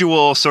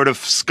intellectual sort of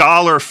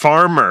scholar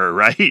farmer,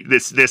 right?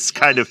 This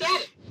kind of.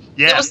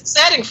 Yeah. It was a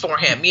setting for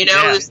him,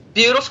 this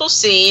beautiful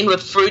scene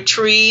with fruit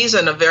trees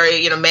and a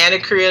very,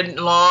 manicured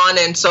lawn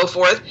and so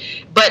forth.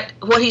 But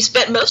what he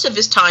spent most of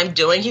his time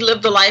doing, he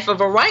lived the life of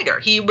a writer.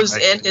 He was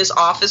in his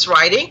office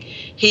writing.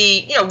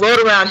 He, wrote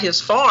around his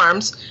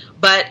farms,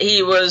 but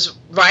he was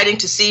writing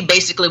to see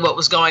basically what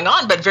was going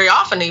on. But very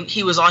often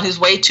he was on his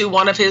way to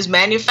one of his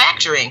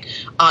manufacturing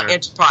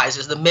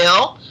enterprises, the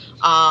mill,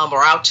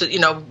 or out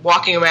to,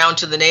 walking around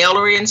to the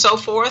nailery and so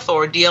forth,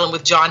 or dealing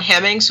with John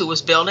Hemmings, who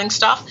was building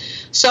stuff.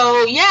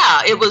 So,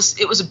 yeah, it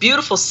was a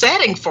beautiful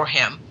setting for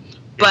him,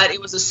 but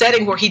it was a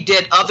setting where he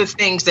did other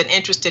things that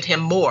interested him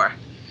more.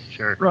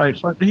 Sure. Right,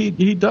 but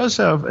he does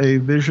have a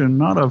vision,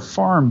 not of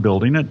farm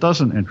building. It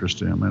doesn't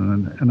interest him,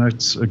 and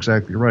that's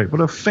exactly right, but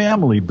of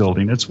family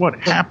building. It's what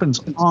happens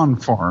on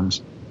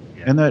farms.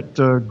 And that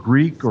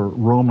Greek or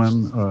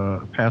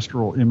Roman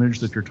pastoral image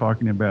that you're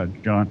talking about,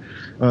 John,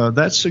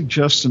 that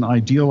suggests an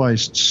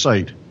idealized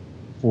site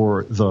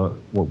for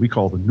what we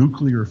call the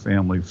nuclear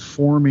family,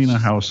 forming a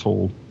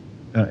household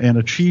and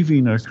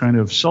achieving a kind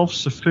of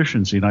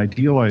self-sufficiency, an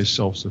idealized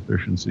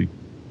self-sufficiency.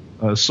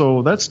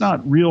 So that's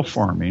not real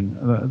farming.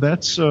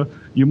 That's,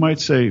 you might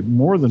say,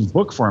 more than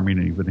book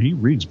farming even. He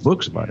reads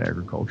books about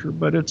agriculture,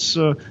 but it's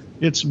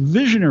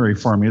visionary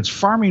farming. It's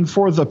farming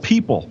for the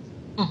people.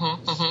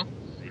 Mm-hmm, mm-hmm.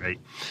 Right.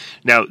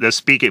 Now,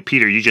 speaking,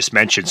 Peter, you just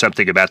mentioned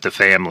something about the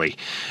family.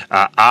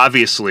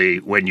 Obviously,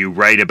 when you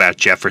write about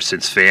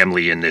Jefferson's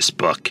family in this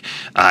book,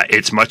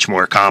 it's much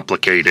more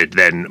complicated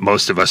than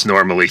most of us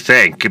normally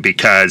think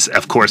because,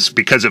 of course,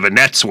 because of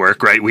Annette's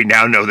work, right, we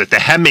now know that the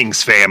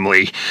Hemmings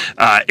family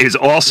is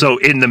also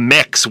in the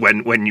mix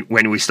when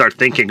we start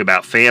thinking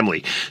about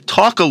family.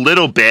 Talk a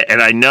little bit,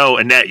 and I know,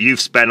 Annette, you've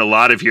spent a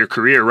lot of your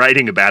career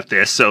writing about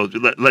this, so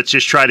let's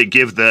just try to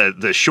give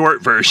the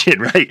short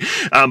version, right?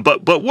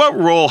 But what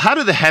role, how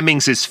do the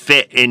Hemmingses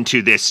fit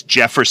into this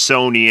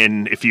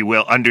Jeffersonian, if you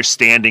will,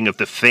 understanding of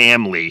the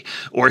family,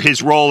 or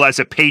his role as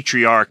a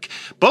patriarch,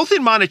 both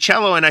in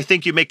Monticello, and I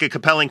think you make a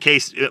compelling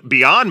case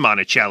beyond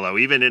Monticello,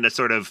 even in a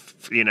sort of,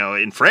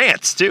 in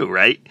France too,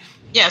 right?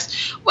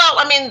 Yes. Well,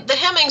 I mean, the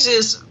Hemmings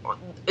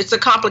it's a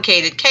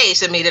complicated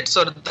case. I mean, it's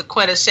sort of the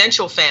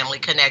quintessential family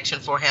connection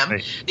for him,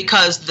 right,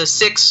 because the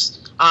six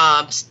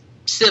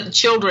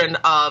children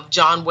of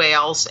John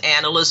Wales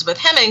and Elizabeth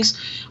Hemmings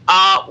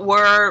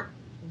were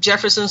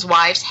Jefferson's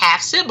wife's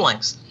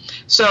half-siblings.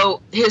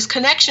 So his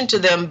connection to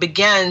them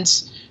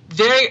begins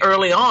very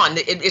early on.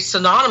 It's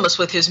synonymous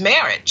with his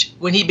marriage.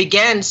 When he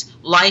begins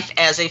life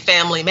as a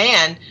family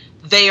man,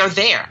 they are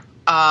there.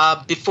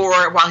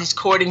 While he's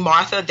courting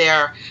Martha,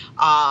 there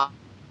are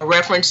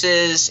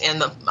references in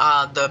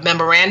the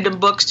memorandum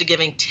books to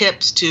giving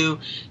tips to,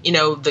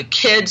 the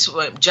kids,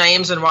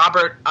 James and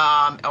Robert,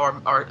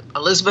 or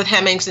Elizabeth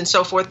Hemmings and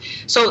so forth.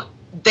 So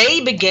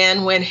they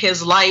begin when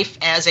his life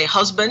as a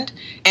husband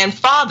and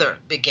father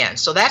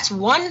begins. So that's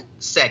one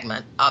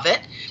segment of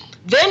it.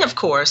 Then, of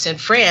course, in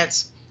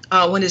France,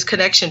 when his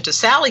connection to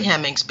Sally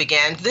Hemings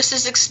began, this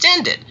is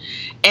extended.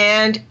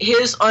 And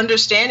his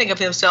understanding of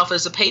himself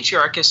as a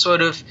patriarch is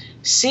sort of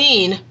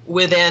seen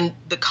within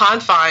the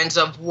confines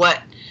of what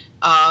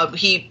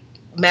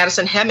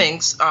Madison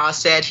Hemings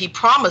said. He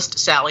promised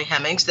Sally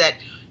Hemings that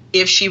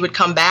if she would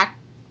come back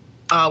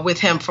with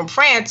him from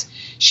France,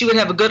 she would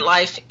have a good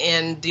life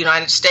in the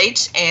United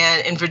States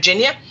and in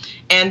Virginia,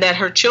 and that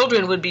her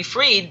children would be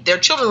freed. Their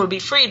children would be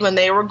freed when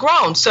they were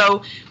grown.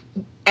 So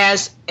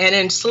as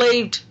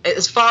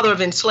father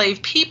of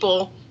enslaved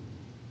people,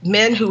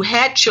 men who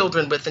had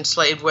children with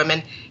enslaved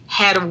women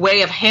had a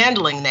way of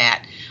handling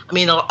that. I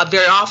mean,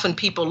 very often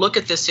people look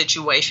at this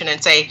situation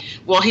and say,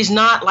 well, he's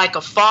not like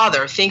a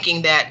father,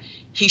 thinking that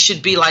he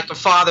should be like a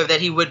father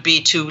that he would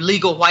be to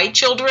legal white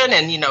children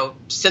and,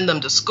 send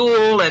them to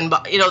school. And,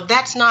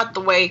 that's not the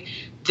way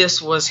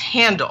this was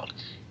handled.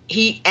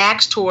 He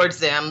acts towards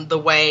them the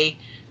way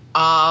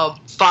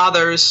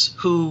fathers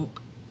who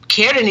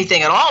cared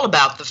anything at all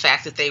about the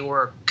fact that they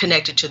were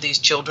connected to these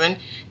children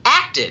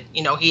acted.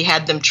 He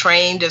had them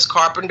trained as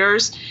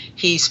carpenters.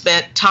 He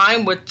spent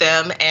time with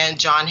them and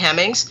John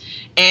Hemmings,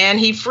 and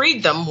he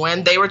freed them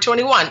when they were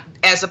 21.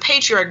 As a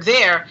patriarch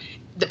there,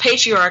 the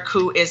patriarch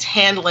who is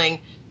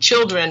handling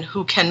children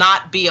who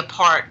cannot be a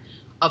part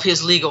of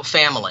his legal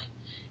family.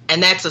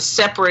 And that's a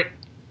separate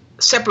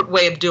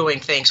way of doing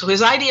things. So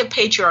his idea of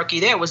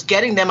patriarchy there was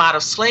getting them out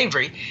of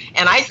slavery,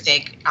 and I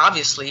think,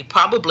 obviously,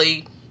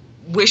 probably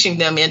wishing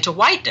them into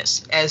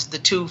whiteness, as the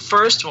two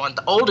first ones,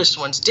 the oldest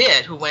ones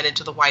did, who went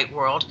into the white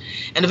world,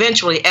 and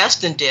eventually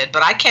Eston did.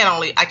 But I can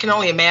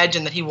only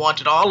imagine that he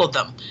wanted all of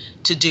them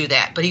to do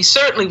that. But he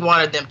certainly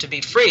wanted them to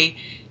be free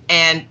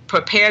and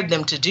prepared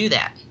them to do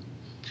that.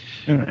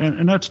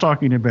 And that's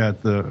talking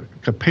about the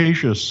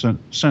capacious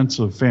sense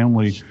of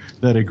family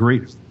that a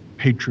great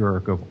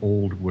patriarch of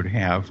old would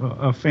have,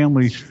 a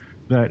family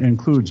that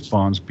includes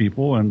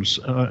bondspeople and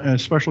a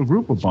special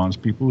group of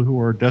bondspeople who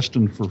are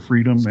destined for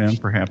freedom and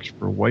perhaps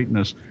for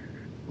whiteness.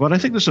 But I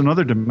think there's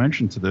another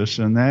dimension to this,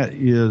 and that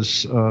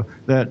is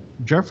that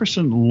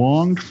Jefferson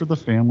longed for the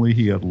family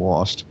he had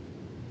lost.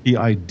 He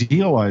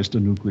idealized a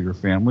nuclear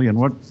family, and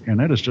what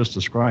Annette has just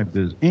described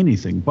is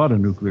anything but a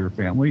nuclear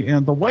family.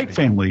 And the white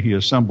family he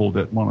assembled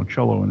at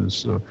Monticello in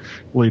his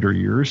later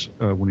years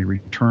when he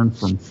returned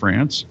from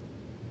France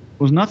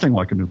was nothing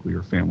like a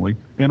nuclear family.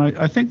 And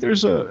I think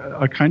there's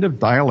a kind of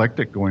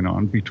dialectic going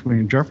on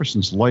between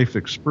Jefferson's life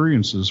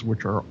experiences,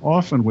 which are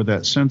often with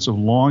that sense of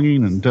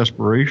longing and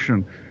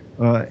desperation,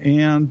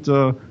 and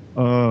the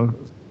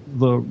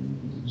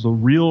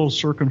real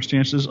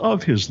circumstances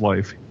of his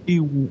life.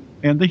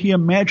 He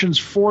imagines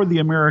for the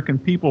American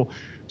people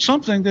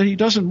something that he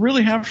doesn't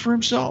really have for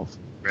himself.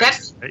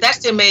 That's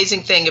the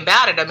amazing thing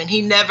about it. I mean,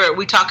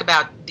 we talk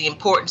about the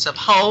importance of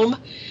home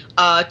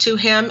to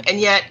him, and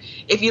yet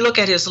if you look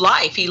at his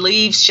life, he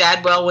leaves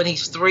Shadwell when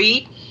he's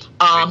 3.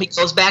 He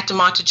goes back to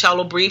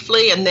Monticello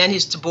briefly, and then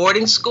he's to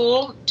boarding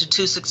school, to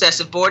 2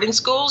 successive boarding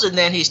schools, and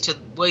then he's to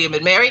William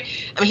and Mary.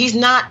 I mean, he's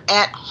not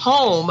at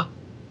home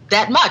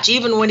that much,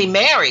 even when he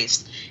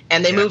marries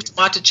and they move to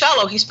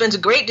Monticello. He spends a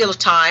great deal of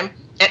time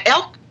at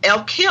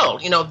Elk Hill,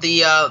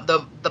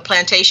 the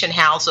plantation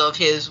house of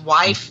his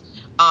wife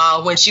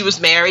when she was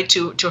married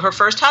to her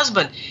first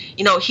husband.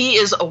 He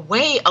is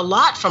away a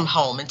lot from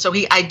home, and so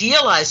he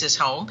idealizes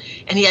home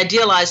and he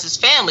idealizes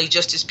family,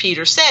 just as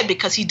Peter said,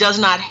 because he does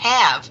not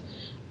have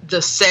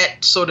the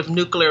set sort of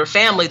nuclear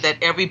family that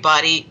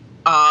everybody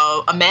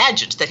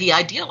imagines, that he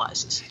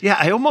idealizes. Yeah,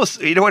 I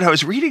almost, when I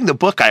was reading the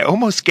book, I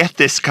almost get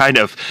this kind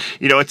of,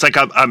 it's like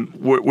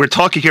we're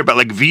talking here about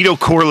like Vito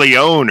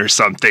Corleone or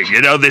something,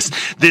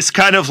 this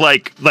kind of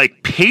like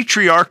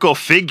patriarchal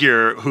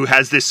figure who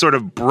has this sort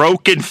of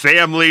broken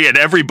family and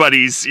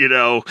everybody's,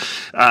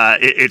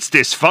 it's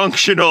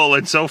dysfunctional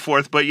and so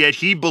forth, but yet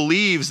he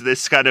believes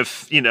this kind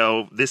of,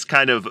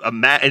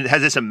 and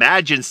has this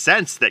imagined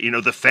sense that,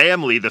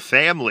 the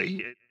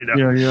family.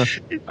 Yeah.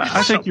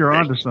 I think you're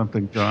onto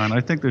something, John.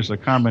 I think there's a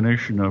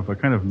combination of a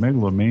kind of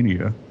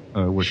megalomania,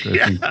 which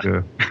I think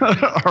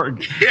our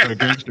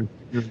gangster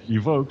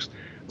evokes,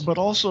 but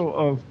also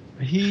of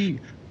he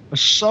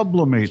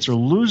sublimates or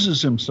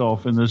loses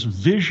himself in this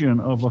vision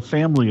of a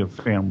family of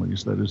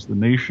families that is the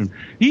nation.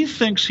 He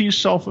thinks he's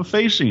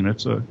self-effacing.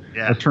 It's a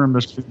term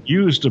that's been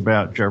used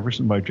about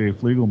Jefferson by J.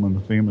 Fliegelman,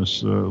 the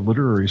famous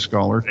literary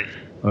scholar.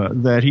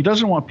 That he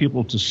doesn't want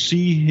people to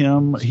see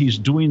him. He's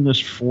doing this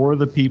for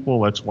the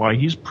people. That's why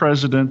he's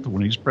president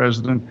when he's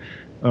president.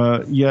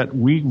 Yet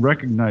we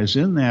recognize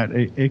in that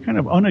a kind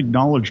of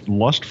unacknowledged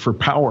lust for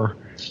power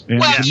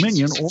and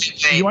dominion, or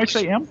you might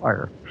say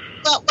empire.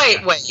 Well,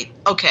 wait.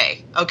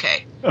 Okay.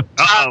 Here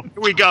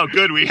we go.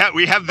 Good. We have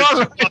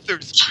the two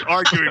authors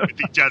arguing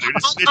with each other.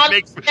 This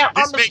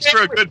makes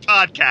for a good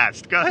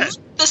podcast. Go ahead.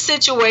 The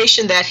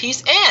situation that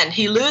he's in.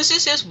 He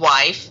loses his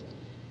wife.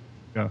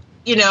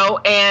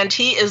 And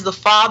he is the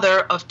father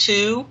of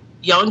 2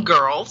 young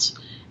girls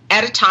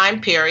at a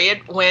time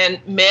period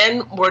when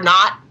men were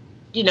not,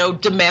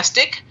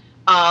 domestic.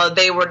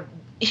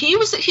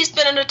 He's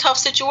been in a tough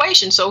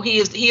situation, so he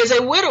is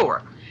a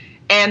widower.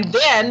 And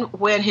then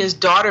when his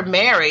daughter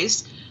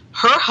marries,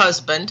 her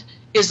husband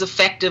is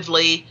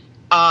effectively,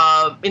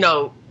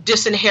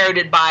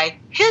 disinherited by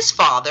his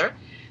father.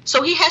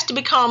 So he has to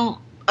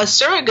become a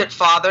surrogate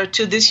father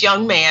to this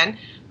young man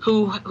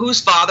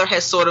whose father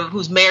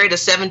who's married a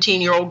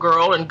 17-year-old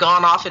girl and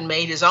gone off and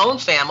made his own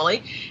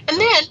family. And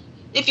then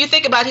if you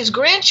think about his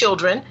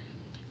grandchildren,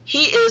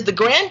 his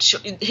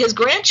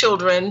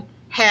grandchildren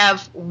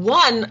have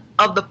one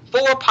of the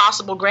 4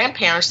 possible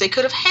grandparents they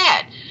could have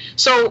had.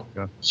 So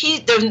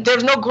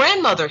there's no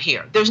grandmother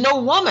here. There's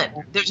no woman.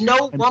 There's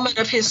no woman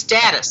of his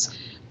status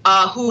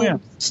who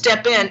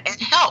step in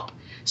and help.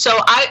 So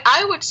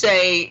I would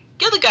say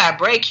give the guy a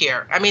break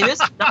here. I mean,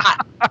 this is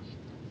not.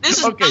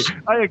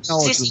 I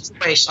acknowledge this.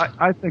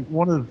 I think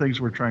one of the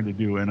things we're trying to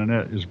do, and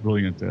Annette is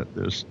brilliant at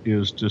this,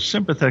 is to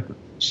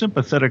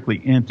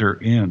sympathetically enter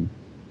in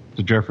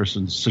to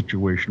Jefferson's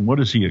situation.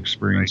 What is he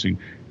experiencing?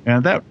 Right.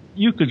 And that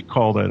you could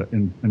call that,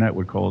 and Annette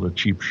would call it a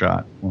cheap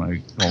shot when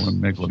I call him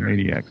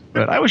megalomaniac. Sure.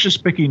 But I was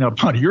just picking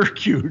up on your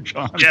cue,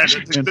 John. Yeah,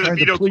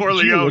 Vito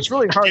Corleone. It's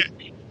really hard.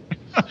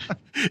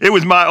 It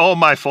was all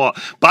my fault.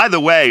 By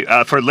the way,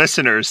 for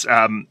listeners,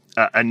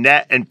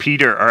 Annette and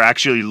Peter are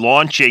actually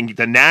launching.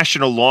 The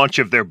national launch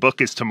of their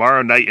book is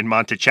tomorrow night in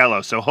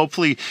Monticello. So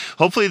hopefully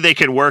they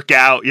can work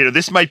out.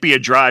 This might be a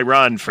dry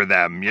run for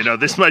them.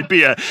 This might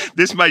be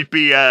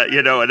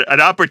an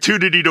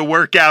opportunity to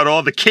work out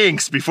all the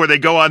kinks before they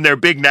go on their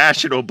big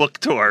national book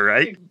tour.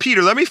 Right,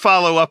 Peter? Let me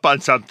follow up on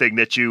something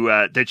that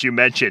you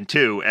mentioned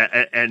too,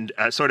 and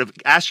sort of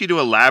ask you to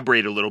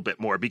elaborate a little bit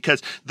more,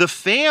 because the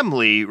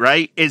family,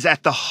 right, is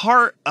at the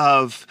heart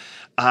of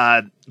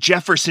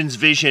Jefferson's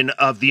vision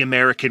of the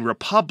American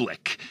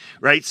Republic,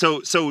 right?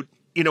 So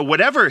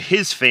whatever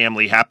his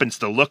family happens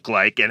to look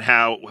like and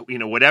how,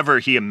 whatever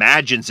he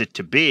imagines it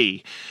to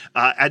be,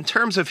 in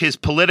terms of his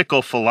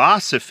political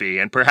philosophy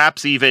and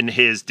perhaps even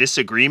his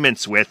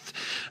disagreements with,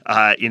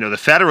 the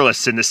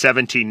Federalists in the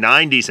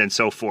 1790s and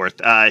so forth,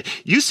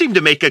 you seem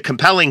to make a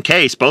compelling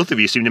case, both of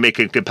you seem to make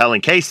a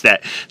compelling case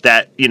that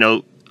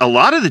a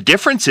lot of the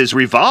differences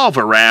revolve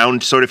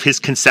around sort of his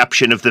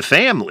conception of the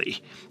family.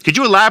 Could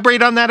you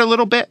elaborate on that a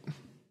little bit?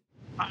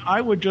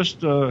 I would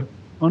just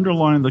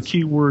underline the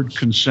key word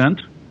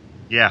consent.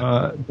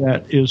 Yeah.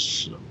 That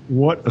is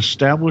what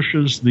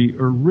establishes the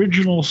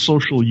original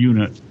social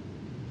unit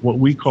what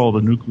we call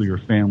the nuclear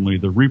family,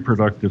 the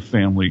reproductive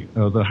family,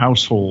 the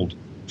household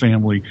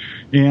family.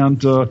 And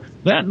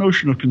that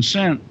notion of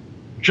consent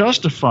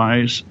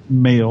justifies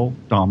male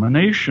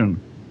domination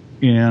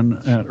in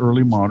an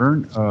early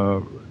modern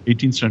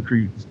 18th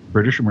century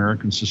British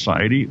American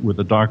society with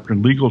a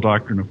legal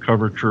doctrine of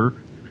coverture.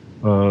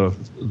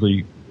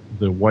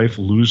 The wife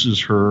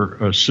loses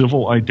her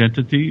civil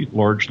identity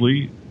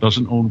largely,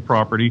 doesn't own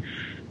property.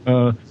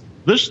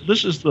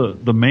 This is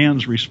the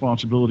man's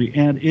responsibility,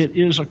 and it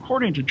is,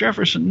 according to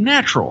Jefferson,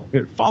 natural.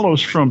 It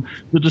follows from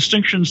the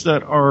distinctions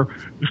that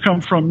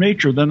come from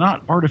nature. They're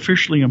not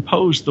artificially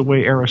imposed the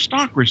way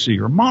aristocracy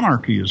or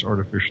monarchy is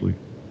artificially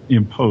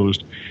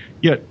imposed.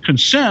 Yet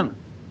consent,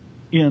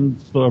 in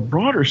the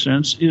broader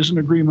sense, is an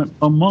agreement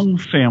among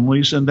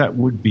families, and that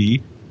would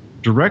be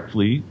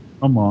directly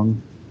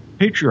among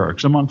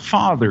patriarchs, among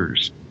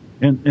fathers.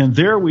 And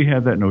there we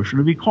have that notion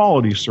of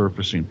equality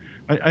surfacing.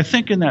 I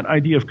think in that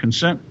idea of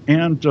consent,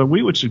 and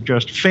we would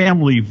suggest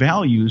family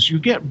values, you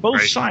get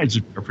both sides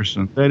of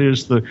Jefferson. That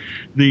is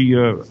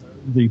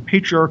the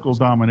patriarchal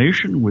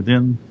domination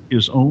within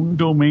his own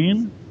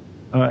domain,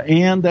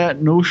 and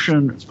that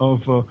notion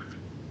of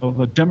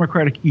a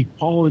democratic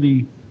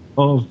equality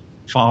of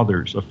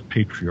fathers, of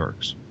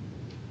patriarchs.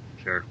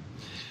 Sure.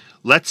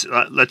 Let's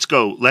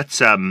go. Let's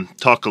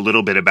talk a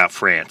little bit about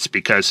France,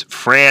 because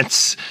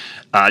France,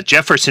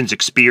 Jefferson's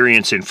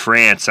experience in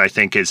France, I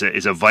think, is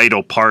a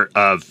vital part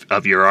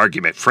of your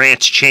argument.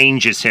 France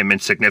changes him in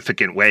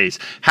significant ways.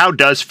 How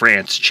does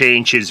France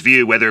change his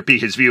view, whether it be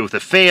his view of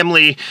the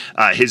family,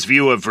 his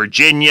view of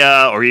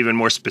Virginia, or even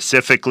more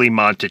specifically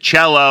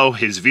Monticello,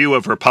 his view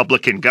of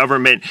Republican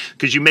government?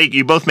 Because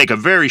you both make a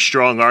very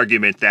strong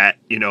argument that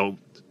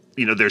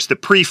there's the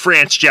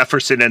pre-France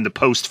Jefferson and the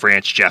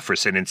post-France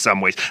Jefferson in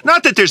some ways.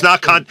 Not that there's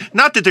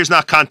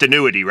not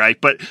continuity, right?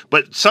 But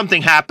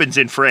something happens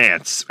in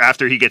France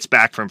after he gets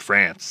back from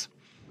France.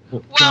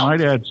 Well,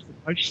 I'd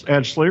just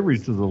add slavery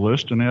to the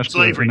list and ask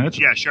slavery.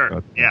 Yeah,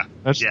 sure. Yeah,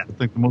 that's I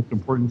think the most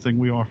important thing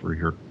we offer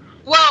here.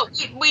 Well,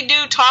 we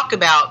do talk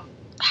about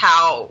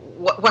how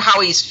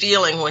he's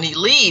feeling when he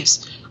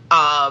leaves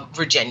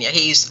Virginia.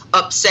 He's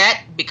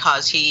upset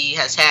because he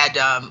has had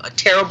a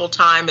terrible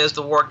time as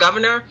the war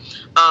governor.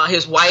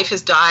 His wife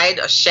has died,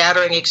 a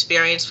shattering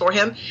experience for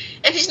him,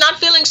 and he's not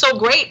feeling so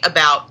great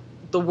about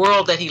the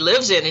world that he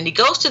lives in. And he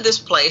goes to this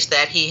place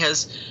that he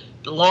has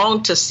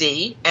longed to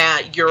see,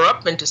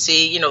 Europe, and to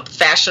see, the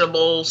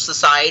fashionable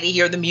society,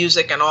 hear the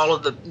music and all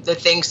of the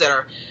things that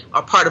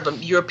are part of a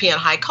European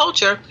high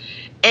culture.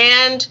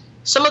 And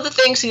some of the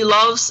things he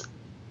loves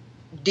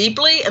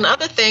deeply and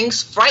other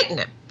things frighten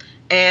him.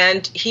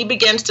 And he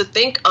begins to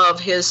think of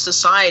his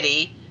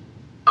society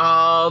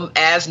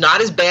as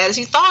not as bad as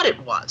he thought it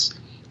was.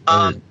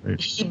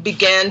 He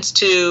begins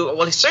to,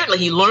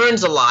 he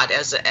learns a lot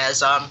as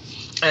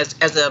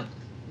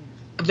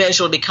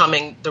eventually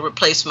becoming the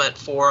replacement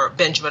for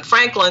Benjamin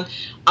Franklin.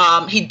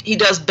 He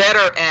does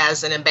better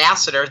as an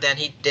ambassador than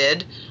he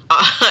did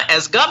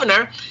as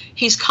governor.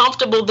 He's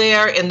comfortable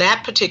there in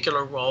that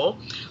particular role.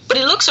 But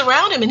he looks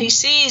around him and he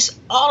sees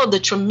all of the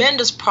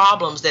tremendous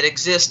problems that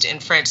exist in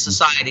French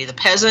society. The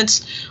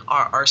peasants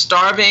are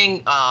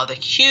starving, the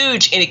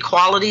huge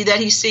inequality that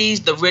he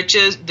sees,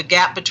 the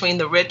gap between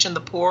the rich and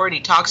the poor. And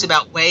he talks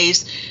about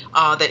ways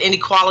that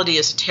inequality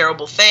is a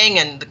terrible thing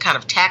and the kind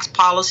of tax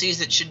policies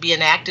that should be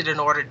enacted in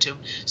order to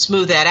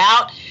smooth that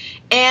out.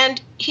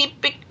 And he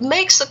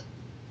makes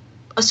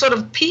a sort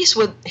of peace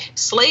with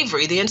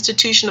slavery, the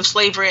institution of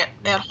slavery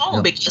at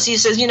home, because he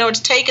says, it's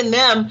taken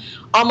them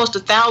almost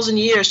 1,000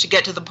 years to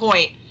get to the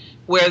point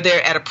where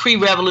they're at a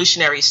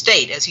pre-revolutionary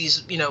state, as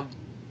he's,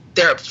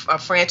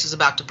 France is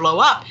about to blow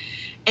up.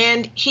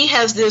 And he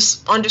has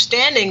this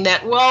understanding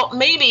that,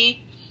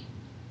 maybe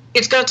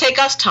it's going to take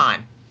us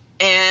time,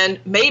 and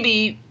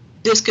maybe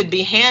this could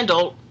be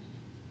handled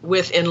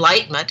with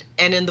enlightenment,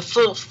 and in the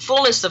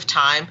fullness of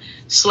time,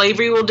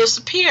 slavery will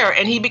disappear,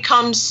 and he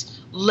becomes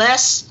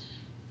less.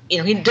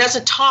 He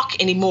doesn't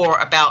talk anymore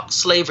about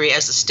slavery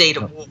as a state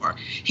of war.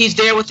 He's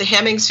there with the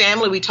Hemings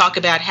family. We talk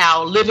about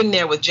how living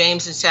there with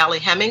James and Sally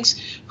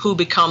Hemings, who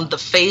become the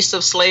face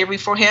of slavery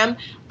for him.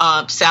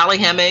 Sally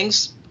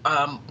Hemings,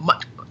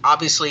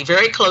 obviously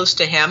very close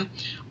to him.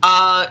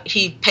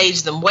 He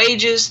pays them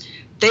wages.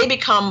 They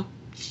become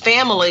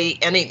family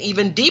in an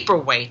even deeper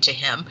way to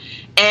him.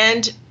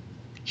 And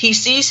he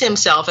sees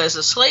himself as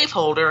a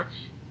slaveholder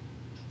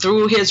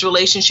through his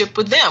relationship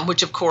with them,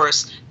 which, of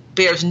course,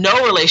 bears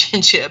no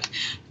relationship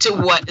to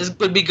what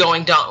would be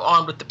going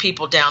on with the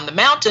people down the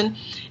mountain.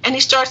 And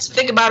he starts to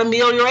think about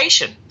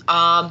amelioration,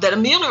 that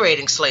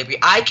ameliorating slavery.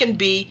 I can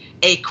be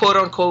a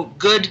quote-unquote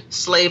good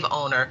slave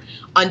owner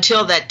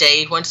until that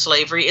day when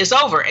slavery is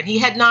over. And he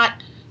had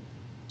not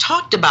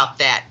talked about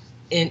that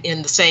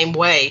in the same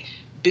way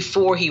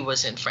before he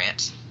was in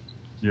France.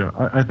 Yeah,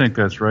 I think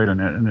that's right,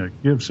 and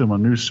it gives him a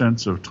new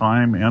sense of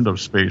time and of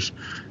space.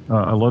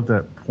 I love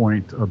that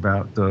point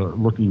about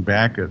looking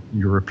back at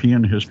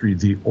European history,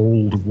 the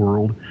old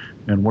world,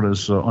 and what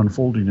is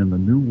unfolding in the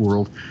new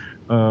world.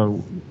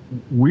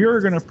 We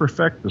are going to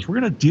perfect this. We're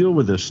going to deal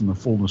with this in the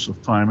fullness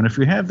of time. And if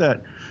you have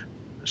that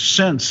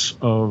sense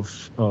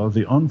of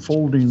the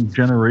unfolding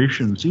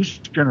generations,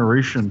 each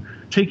generation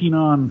taking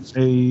on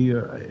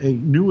a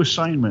new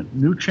assignment,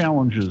 new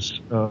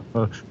challenges,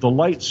 the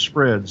light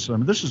spreads. I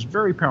mean, this is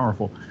very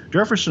powerful.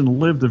 Jefferson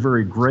lived a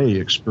very gray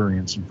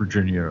experience in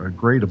Virginia, a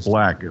gray to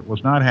black. It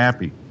was not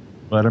happy.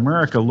 But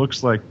America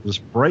looks like this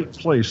bright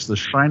place, this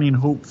shining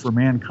hope for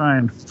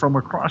mankind from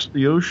across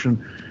the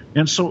ocean.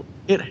 And so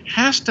it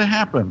has to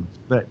happen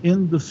that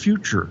in the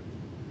future,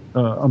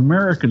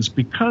 Americans,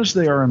 because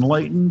they are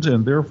enlightened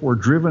and therefore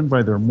driven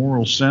by their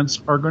moral sense,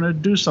 are going to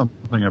do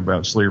something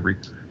about slavery.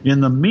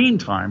 In the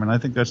meantime, and I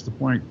think that's the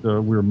point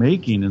we're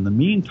making, in the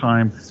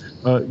meantime,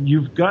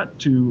 you've got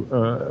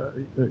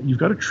to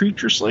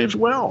treat your slaves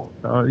well.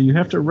 You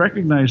have to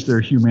recognize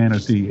their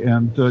humanity,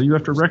 and you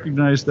have to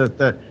recognize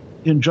that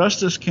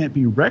injustice can't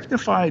be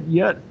rectified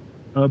yet,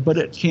 but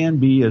it can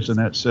be, as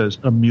Annette says,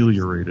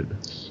 ameliorated.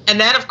 And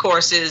that, of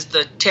course, is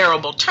the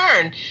terrible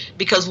turn,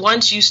 because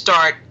once you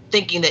start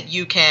thinking that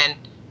you can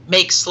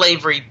make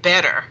slavery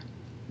better,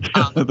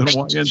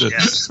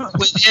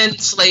 within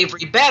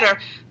slavery better,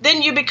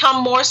 then you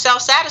become more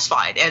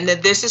self-satisfied, and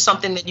that this is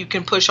something that you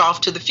can push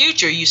off to the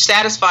future. You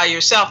satisfy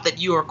yourself that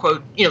you are,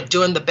 quote,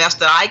 doing the best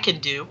that I can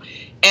do,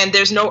 and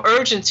there's no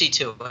urgency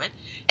to it.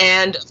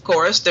 And of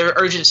course, there's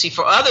urgency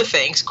for other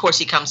things. Of course,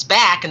 he comes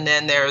back, and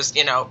then there's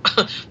the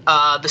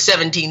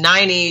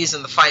 1790s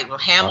and the fight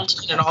with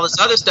Hamilton and all this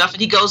other stuff, and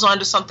he goes on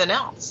to something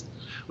else.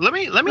 Let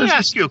me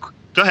ask you.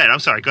 Go ahead. I'm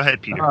sorry. Go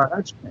ahead, Peter.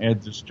 I just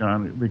add this,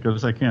 John,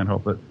 because I can't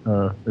help it.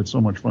 It's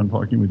so much fun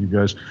talking with you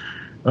guys.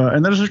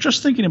 And then I was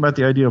just thinking about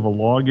the idea of a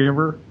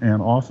lawgiver,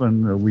 and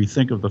often we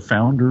think of the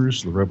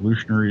founders, the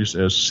revolutionaries,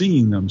 as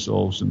seeing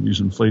themselves in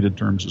these inflated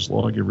terms as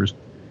lawgivers.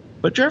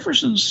 But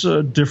Jefferson's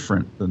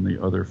different than the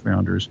other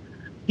founders.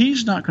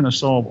 He's not going to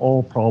solve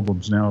all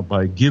problems now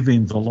by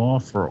giving the law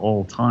for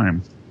all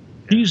time.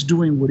 He's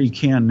doing what he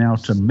can now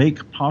to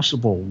make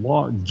possible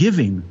law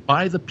giving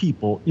by the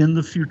people in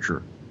the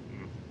future.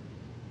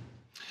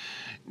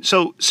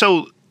 So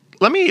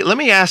let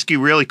me ask you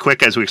really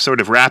quick as we're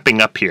sort of wrapping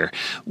up here.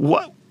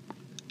 What,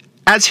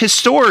 as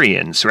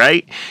historians,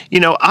 right?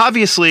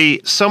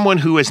 Obviously someone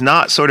who is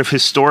not sort of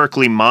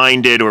historically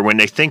minded, or when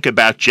they think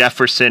about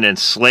Jefferson and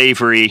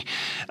slavery,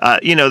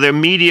 they're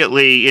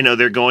immediately,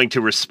 they're going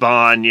to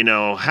respond, he's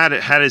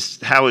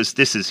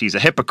a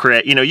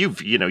hypocrite.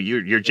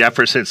 You're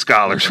Jefferson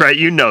scholars, right?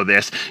 You know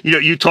this.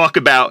 You talk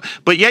about,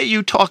 but yet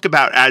you talk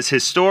about as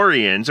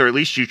historians, or at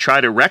least you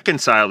try to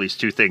reconcile these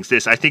two things.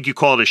 I think you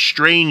call it a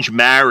strange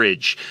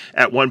marriage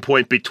at one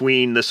point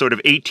between the sort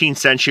of 18th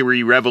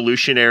century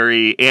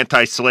revolutionary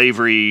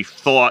anti-slavery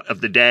thought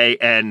of the day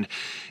and,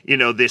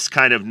 this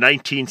kind of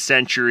 19th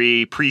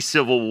century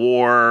pre-Civil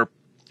War,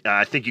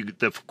 I think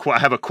I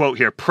have a quote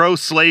here,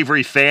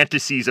 pro-slavery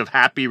fantasies of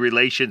happy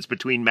relations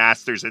between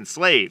masters and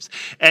slaves.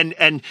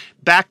 And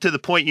back to the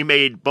point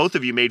both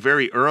of you made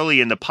very early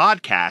in the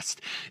podcast,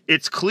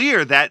 it's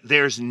clear that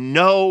there's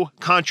no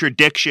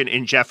contradiction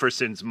in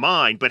Jefferson's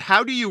mind. But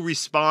how do you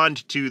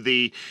respond to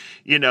the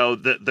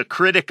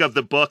critic of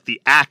the book,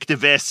 the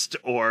activist,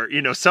 or,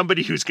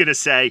 somebody who's going to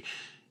say,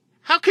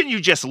 how can you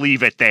just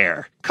leave it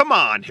there? Come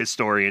on,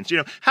 historians.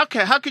 How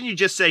can you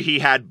just say he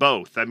had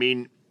both? I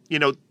mean,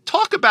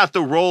 talk about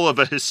the role of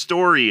a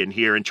historian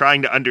here in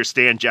trying to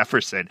understand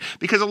Jefferson,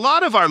 because a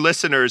lot of our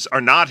listeners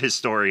are not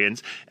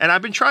historians, and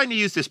I've been trying to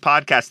use this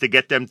podcast to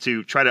get them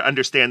to try to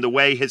understand the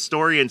way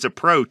historians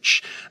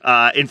approach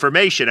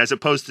information, as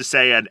opposed to,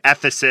 say, an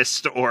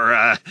ethicist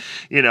or,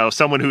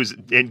 someone who's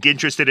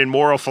interested in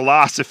moral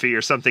philosophy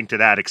or something to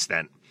that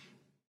extent.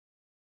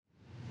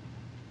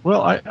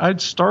 Well,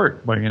 I'd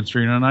start by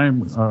answering, and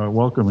I'm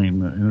welcoming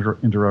the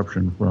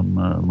interruption from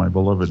my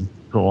beloved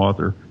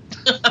co-author.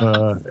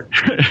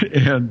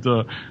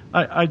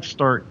 I'd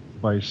start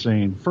by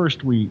saying,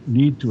 first, we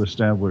need to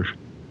establish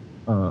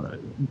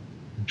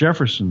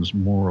Jefferson's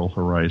moral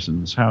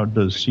horizons. How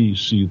does he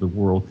see the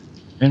world?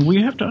 And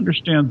we have to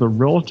understand the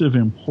relative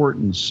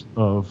importance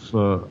of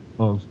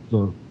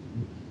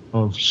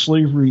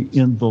slavery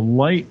in the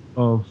light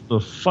of the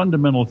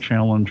fundamental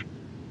challenge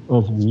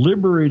of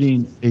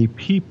liberating a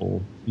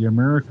people, the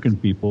American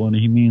people, and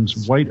he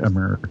means white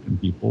American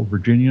people,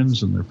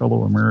 Virginians and their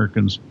fellow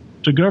Americans,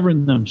 to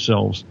govern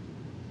themselves.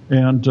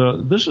 And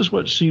this is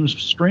what seems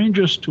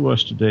strangest to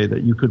us today,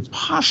 that you could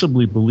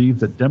possibly believe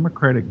that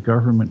democratic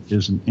government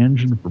is an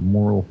engine for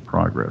moral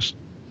progress.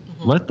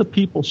 Mm-hmm. Let the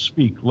people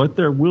speak, let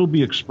their will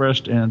be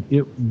expressed, and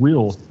it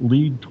will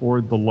lead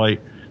toward the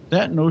light.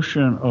 That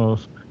notion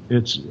of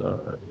it's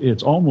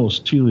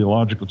almost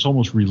teleological, it's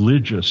almost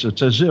religious.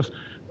 It's as if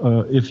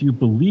you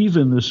believe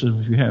in this,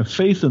 if you have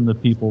faith in the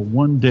people,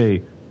 one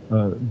day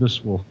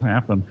this will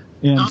happen.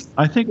 And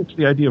I think it's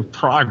the idea of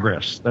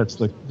progress. That's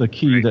the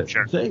key that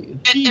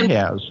he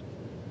has.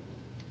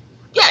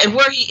 Yeah, and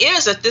where he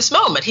is at this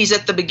moment. He's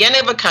at the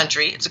beginning of a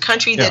country. It's a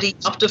country that he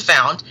helped to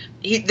found.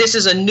 This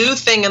is a new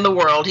thing in the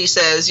world. He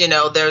says,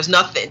 there's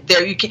nothing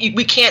there.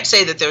 We can't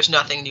say that there's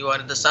nothing new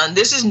under the sun.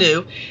 This is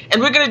new,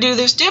 and we're going to do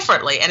this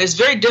differently. And it's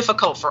very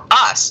difficult for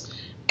us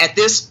at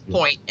this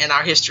point in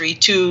our history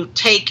to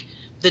take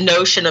the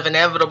notion of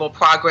inevitable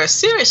progress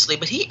seriously.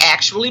 But he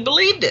actually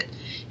believed it.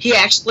 He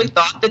actually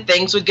thought that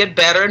things would get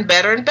better and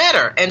better and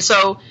better. And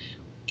so,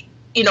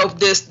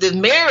 the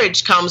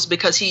marriage comes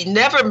because he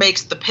never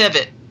makes the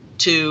pivot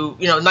to,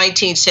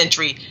 19th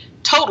century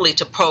totally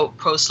to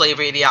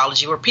pro-slavery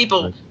ideology, where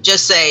people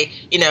just say,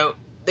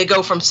 they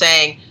go from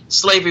saying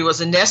slavery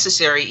was a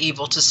necessary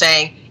evil to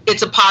saying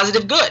it's a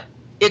positive good.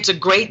 It's a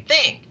great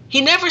thing.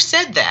 He never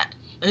said that.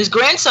 In his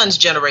grandson's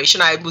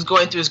generation, I was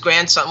going through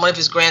one of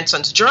his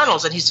grandson's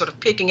journals, and he's sort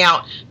of picking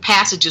out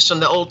passages from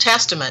the Old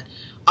Testament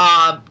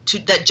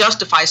that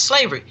justify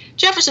slavery.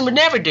 Jefferson would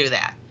never do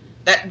that.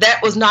 That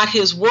was not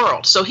his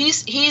world. So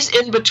he's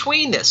in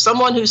between this.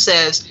 Someone who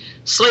says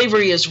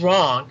slavery is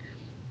wrong,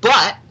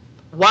 but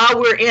while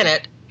we're in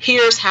it,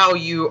 here's how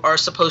you are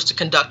supposed to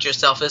conduct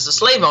yourself as a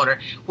slave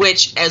owner,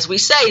 which, as we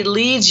say,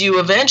 leads you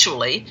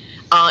eventually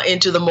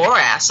into the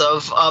morass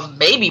of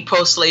maybe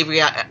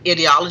pro-slavery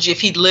ideology. If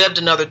he'd lived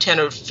another 10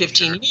 or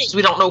 15 years,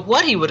 we don't know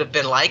what he would have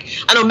been like.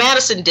 I know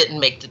Madison didn't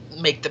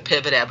make the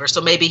pivot ever, so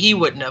maybe he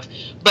wouldn't have.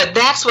 But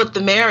that's what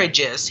the marriage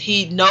is.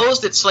 He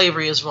knows that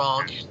slavery is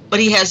wrong, but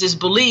he has this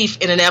belief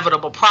in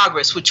inevitable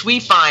progress, which we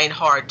find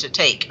hard to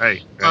take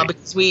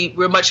because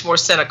we're much more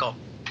cynical.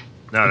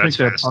 No, I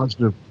think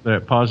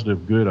that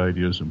positive good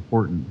idea is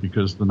important,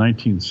 because the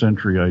 19th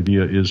century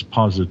idea is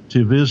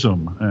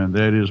positivism, and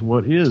that is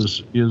what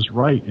is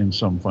right in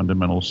some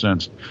fundamental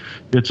sense.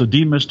 It's a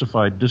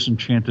demystified,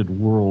 disenchanted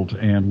world,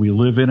 and we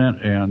live in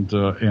it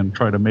and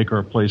try to make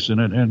our place in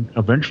it, and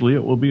eventually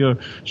it will be a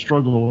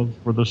struggle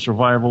for the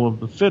survival of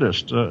the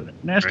fittest.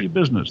 Nasty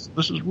business.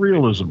 This is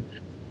realism.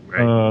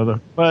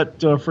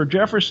 But for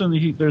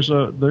Jefferson,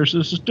 there's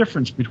this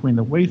difference between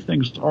the way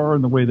things are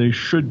and the way they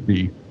should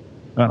be.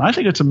 And I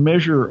think it's a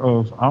measure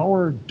of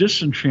our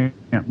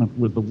disenchantment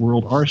with the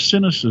world, our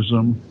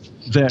cynicism,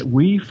 that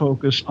we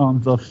focus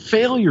on the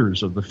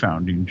failures of the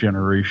founding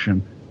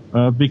generation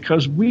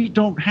because we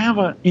don't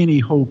have any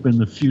hope in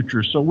the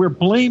future. So we're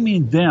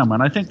blaming them.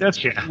 And I think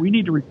we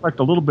need to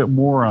reflect a little bit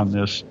more on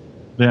this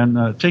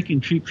than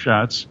taking cheap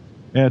shots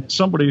at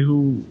somebody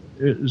who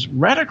is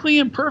radically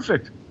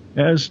imperfect,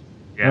 as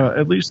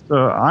at least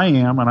I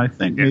am, and I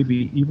think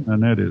maybe even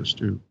Annette is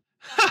too.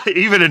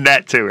 Even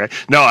Annette too, right?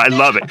 No, I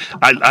love it.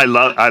 I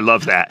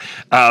love that.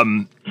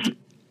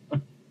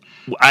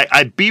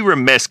 I'd be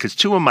remiss, because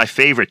two of my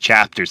favorite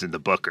chapters in the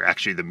book are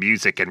actually the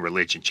music and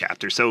religion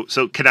chapters.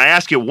 So can I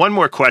ask you one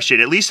more question,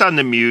 at least on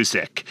the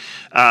music?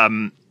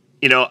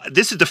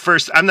 This is the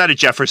first. I'm not a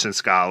Jefferson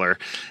scholar,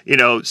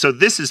 so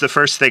this is the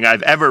first thing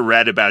I've ever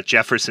read about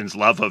Jefferson's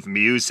love of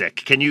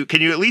music. Can you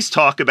at least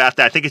talk about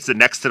that? I think it's the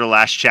next to the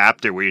last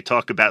chapter where you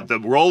talk about the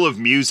role of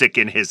music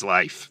in his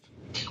life.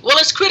 Well,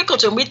 it's critical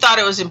to him. We thought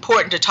it was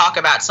important to talk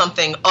about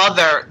something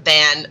other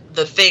than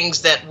the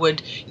things that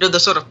would,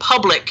 the sort of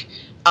public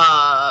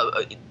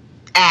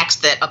acts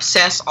that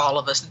obsess all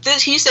of us.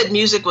 He said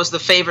music was the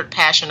favorite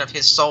passion of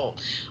his soul.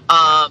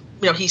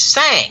 He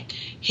sang,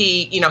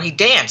 he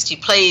danced, he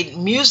played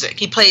music,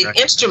 he played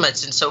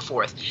instruments and so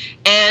forth.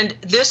 And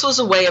this was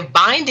a way of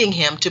binding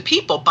him to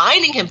people,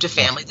 binding him to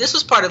family. This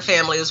was part of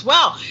family as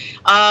well.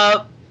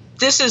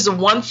 This is the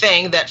one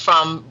thing that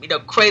from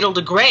cradle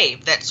to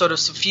grave that sort of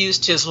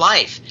suffused his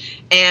life.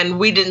 And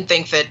we didn't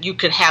think that you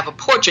could have a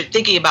portrait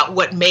thinking about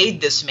what made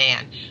this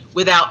man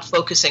without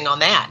focusing on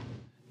that.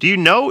 Do you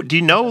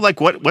know like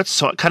what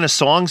kind of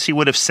songs he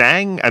would have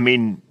sang? I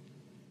mean,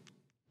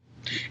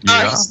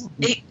 yes.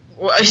 He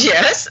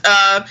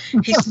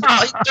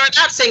started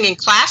out singing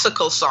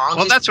classical songs.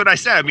 Well, that's what I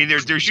said. I mean,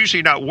 there's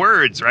usually not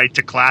words, right,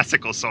 to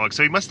classical songs.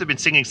 So he must have been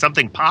singing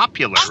something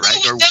popular, right?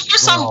 There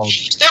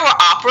were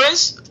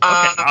operas.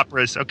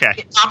 Operas,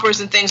 okay.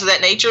 Operas and things of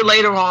that nature.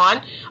 Later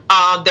on,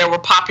 there were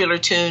popular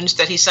tunes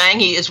that he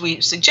sang. As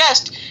we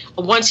suggest,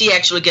 once he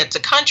actually gets a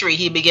country,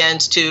 he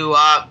begins to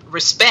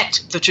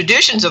respect the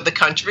traditions of the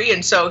country,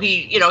 and so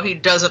he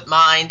doesn't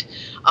mind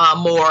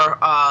more,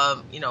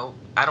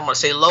 I don't want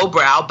to say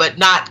lowbrow, but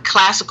not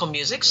classical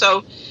music.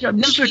 So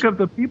music of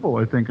the people,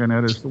 I think,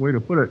 Annette, is the way to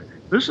put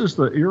it. This is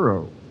the era.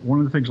 One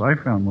of the things I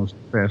found most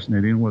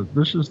fascinating was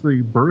this is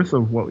the birth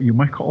of what you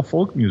might call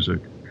folk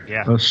music,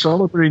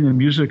 celebrating the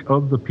music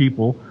of the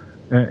people,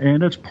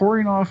 and it's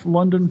pouring off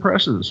London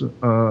presses,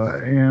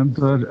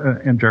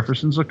 and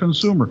Jefferson's a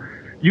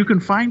consumer. You can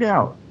find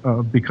out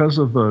because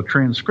of the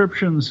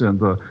transcriptions and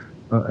the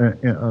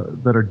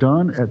that are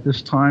done at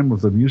this time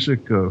of the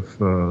music of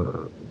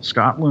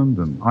Scotland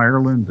and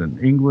Ireland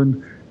and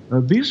England.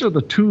 These are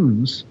the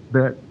tunes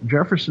that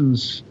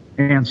Jefferson's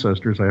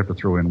ancestors, I have to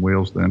throw in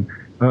Wales then,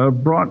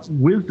 brought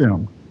with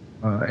them.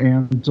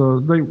 And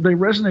they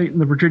resonate in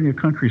the Virginia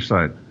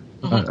countryside.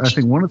 I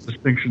think one of the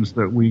distinctions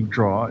that we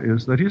draw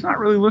is that he's not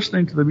really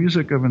listening to the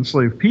music of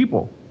enslaved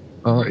people.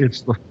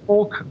 It's the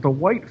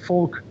white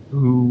folk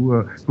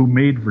who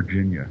made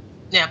Virginia.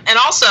 Yeah, and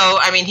also,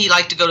 I mean, he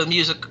liked to go to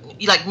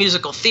he liked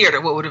musical theater,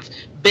 what would have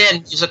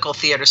been musical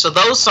theater. So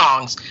those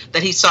songs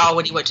that he saw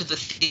when he went to the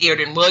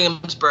theater in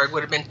Williamsburg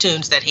would have been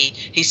tunes that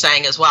he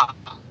sang as well.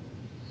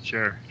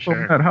 Sure. Well,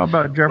 Matt, how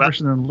about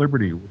Jefferson and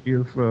Liberty? Would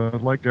you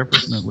have liked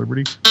Jefferson and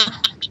Liberty?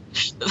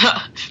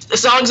 The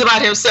songs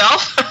about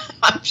himself,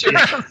 I'm sure.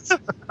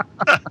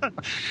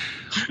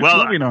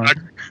 Well,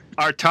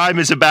 our time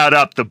is about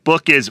up. The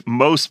book is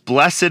Most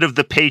Blessed of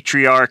the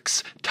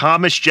Patriarchs,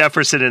 Thomas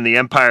Jefferson and the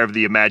Empire of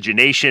the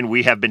Imagination.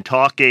 We have been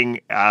talking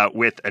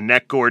with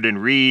Annette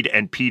Gordon-Reed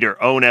and Peter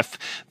Onuf,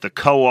 the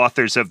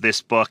co-authors of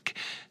this book.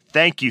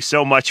 Thank you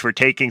so much for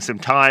taking some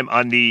time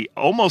on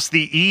almost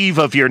the eve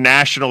of your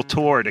national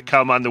tour to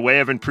come on the Way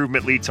of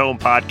Improvement Leads Home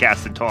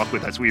podcast and talk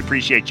with us. We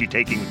appreciate you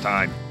taking the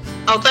time.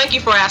 Oh, thank you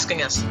for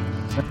asking us.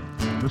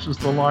 This is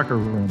the locker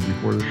room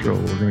before the show.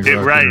 We're going to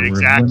go right,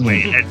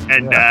 exactly.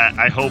 And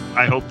I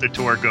hope the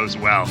tour goes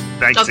well.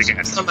 Thanks again.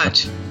 Thanks so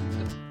much.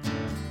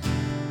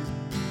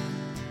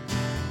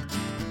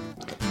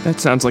 That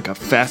sounds like a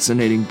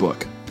fascinating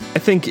book. I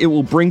think it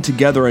will bring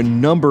together a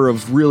number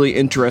of really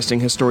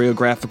interesting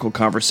historiographical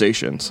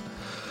conversations.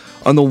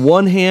 On the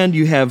one hand,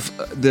 you have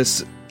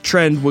this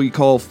trend we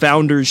call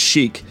founders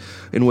chic,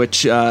 in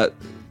which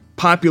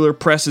popular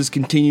presses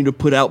continue to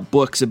put out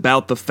books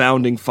about the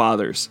founding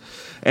fathers.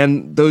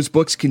 And those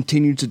books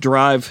continue to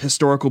drive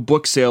historical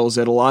book sales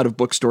at a lot of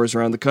bookstores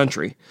around the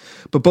country.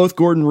 But both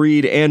Gordon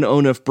Reed and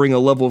Onuf bring a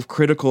level of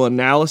critical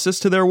analysis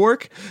to their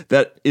work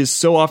that is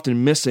so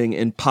often missing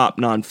in pop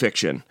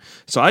nonfiction.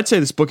 So I'd say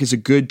this book is a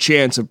good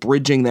chance of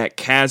bridging that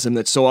chasm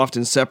that so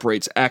often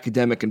separates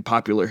academic and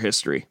popular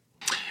history.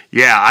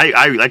 Yeah,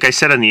 I like I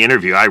said in the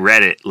interview, I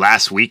read it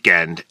last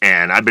weekend,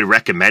 and I've been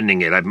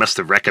recommending it. I must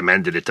have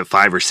recommended it to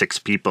 5 or 6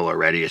 people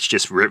already. It's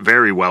just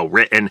very well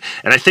written,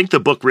 and I think the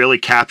book really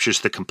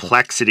captures the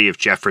complexity of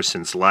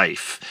Jefferson's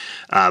life.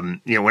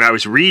 When I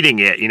was reading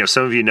it,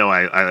 some of you know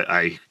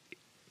I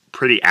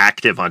pretty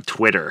active on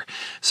Twitter.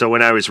 So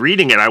when I was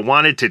reading it, I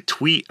wanted to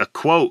tweet a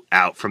quote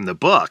out from the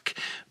book,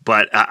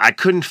 but I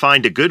couldn't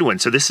find a good one.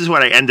 So this is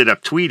what I ended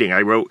up tweeting.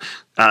 I wrote,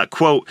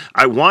 quote,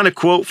 "I want a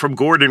quote from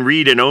Gordon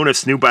Reed and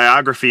Onuf's new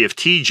biography of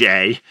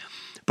TJ,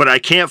 but I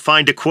can't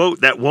find a quote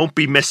that won't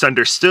be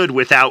misunderstood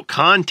without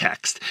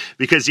context."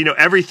 Because,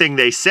 everything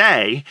they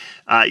say,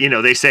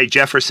 they say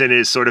Jefferson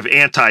is sort of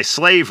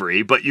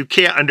anti-slavery, but you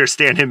can't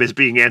understand him as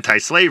being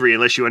anti-slavery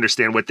unless you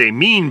understand what they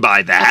mean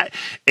by that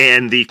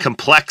and the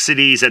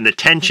complexities and the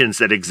tensions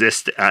that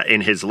exist in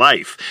his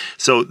life.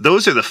 So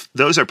those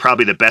are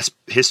probably the best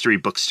history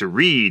books to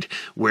read,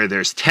 where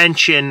there's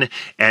tension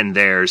and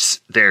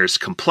there's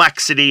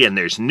complexity and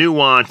there's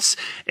nuance,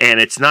 and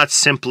it's not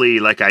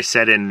simply, like I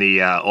said in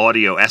the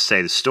audio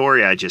essay, the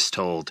story I just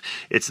told,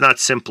 it's not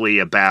simply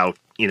about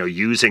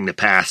using the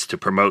past to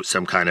promote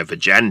some kind of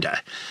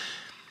agenda.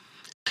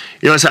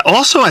 As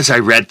I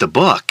read the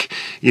book,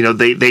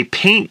 they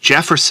paint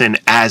Jefferson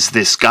as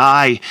this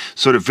guy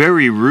sort of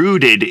very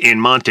rooted in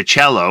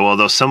Monticello,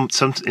 although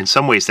in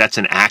some ways that's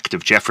an act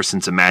of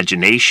Jefferson's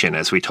imagination,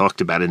 as we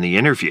talked about in the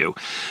interview.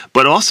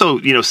 But also,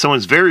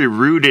 someone's very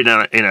rooted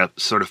in a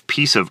sort of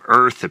piece of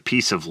earth, a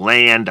piece of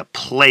land, a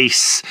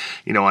place,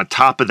 on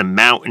top of the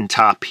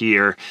mountaintop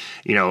here,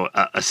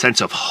 a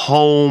sense of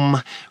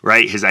home,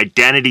 right? His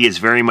identity is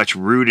very much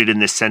rooted in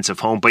this sense of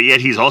home, but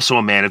yet he's also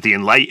a man of the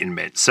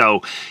Enlightenment.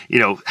 So,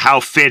 how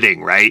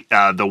fitting, right?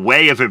 The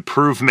Way of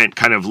Improvement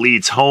kind of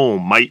leads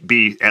home might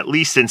be, at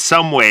least in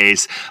some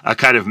ways, a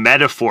kind of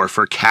metaphor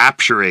for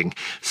capturing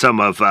some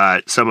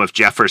of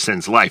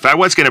Jefferson's life. I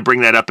was going to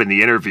bring that up in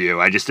the interview.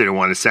 I just didn't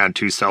want to sound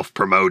too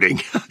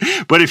self-promoting.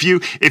 But if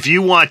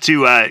you want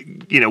to,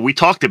 we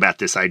talked about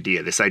this idea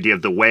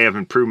of the Way of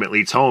Improvement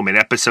leads home in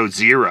episode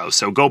 0.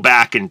 So go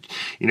back and,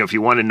 if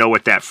you want to know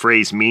what that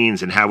phrase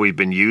means and how we've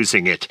been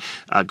using it,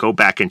 go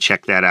back and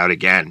check that out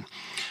again.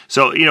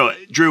 So,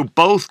 Drew,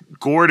 both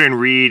Gordon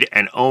Reed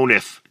and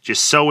Onuf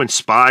just so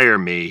inspire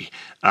me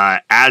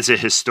as a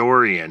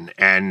historian,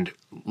 and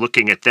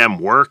looking at them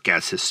work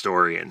as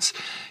historians.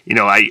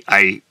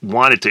 I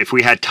wanted to, if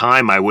we had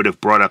time, I would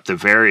have brought up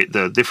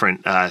the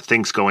different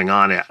things going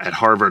on at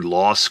Harvard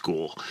Law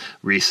School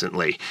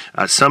recently.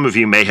 Some of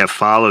you may have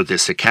followed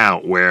this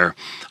account where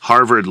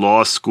Harvard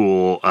Law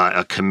School,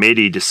 a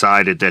committee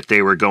decided that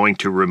they were going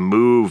to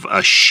remove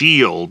a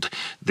shield,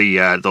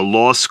 the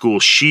law school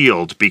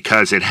shield,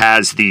 because it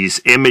has these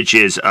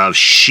images of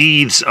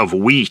sheaths of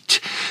wheat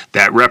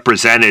that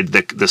represented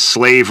the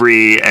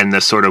slavery and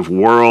the sort of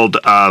world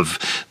of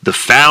the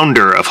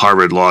founder of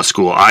Harvard Law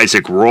School,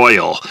 Isaac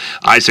Royal.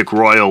 Isaac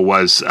Royal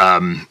was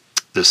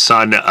the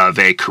son of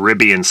a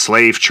Caribbean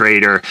slave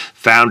trader,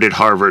 founded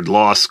Harvard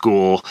Law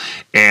School,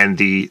 and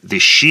the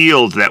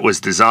shield that was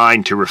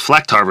designed to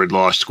reflect Harvard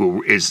Law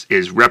School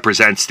is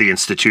represents the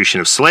institution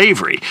of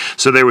slavery.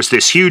 So there was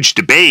this huge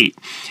debate,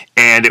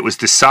 And it was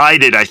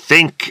decided, I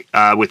think,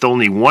 with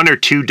only one or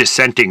two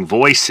dissenting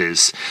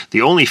voices.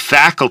 The only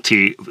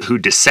faculty who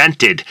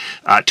dissented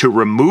to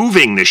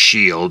removing the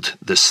shield,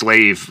 the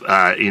slave,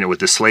 with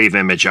the slave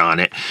image on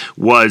it,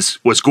 was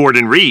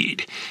Gordon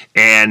Reed.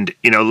 And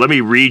let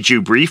me read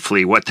you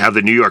briefly how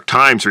the New York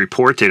Times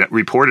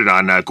reported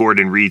on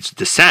Gordon Reed's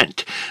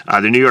dissent.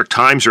 The New York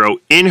Times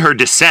wrote, in her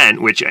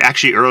dissent, which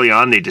actually early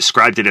on they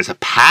described it as a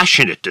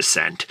passionate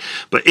dissent,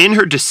 but in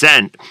her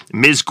dissent,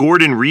 Ms.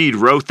 Gordon Reed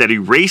wrote that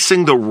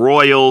erasing the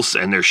royals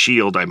and their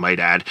shield, I might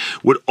add,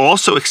 would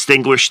also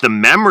extinguish the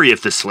memory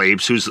of the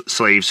slaves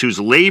whose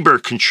labor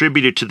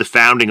contributed to the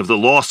founding of the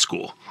law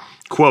school.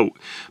 Quote,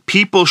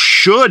 people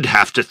should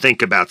have to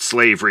think about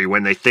slavery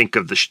when they think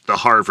of the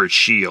Harvard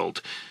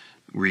shield,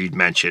 Reed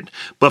mentioned.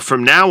 But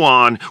from now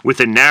on, with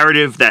a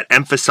narrative that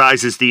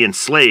emphasizes the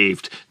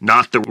enslaved,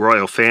 not the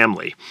royal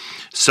family.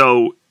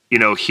 So,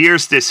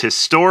 here's this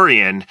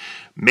historian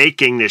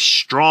making this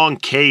strong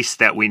case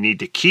that we need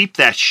to keep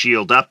that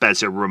shield up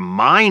as a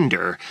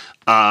reminder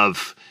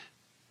of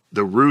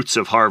the roots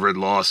of Harvard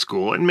Law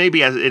School, and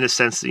maybe in a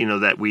sense,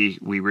 that we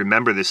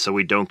remember this so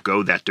we don't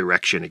go that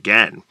direction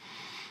again.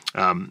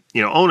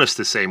 Onus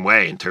the same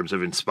way in terms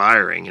of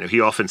inspiring.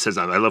 He often says,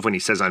 I love when he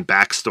says on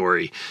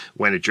Backstory,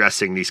 when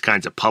addressing these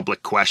kinds of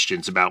public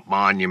questions about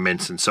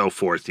monuments and so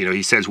forth,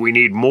 he says we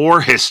need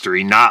more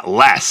history, not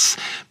less,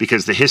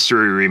 because the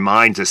history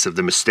reminds us of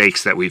the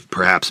mistakes that we've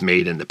perhaps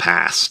made in the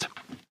past.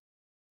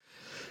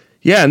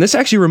 Yeah, and this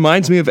actually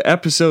reminds me of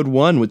episode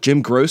 1 with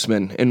Jim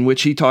Grossman, in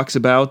which he talks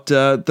about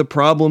the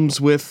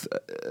problems with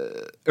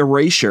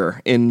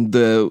erasure in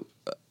the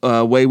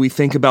way we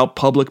think about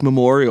public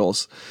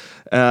memorials.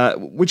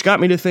 Which got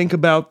me to think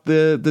about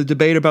the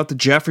debate about the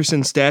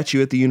Jefferson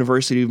statue at the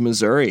University of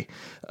Missouri.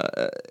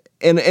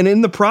 And in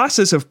the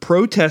process of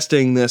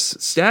protesting this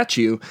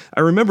statue,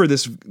 I remember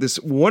this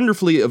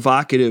wonderfully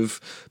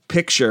evocative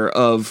picture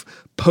of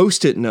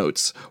Post-it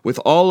notes with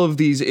all of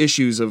these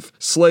issues of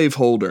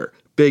slaveholder,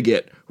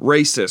 bigot,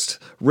 racist,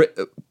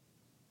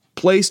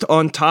 placed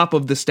on top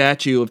of the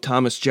statue of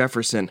Thomas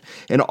Jefferson.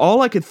 And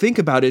all I could think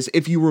about is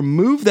if you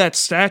remove that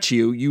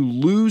statue, you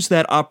lose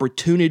that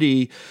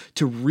opportunity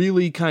to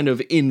really kind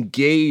of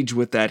engage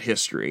with that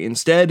history.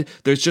 Instead,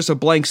 there's just a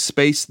blank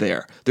space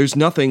there. There's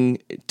nothing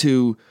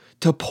to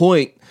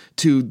point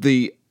to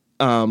the,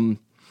 I'm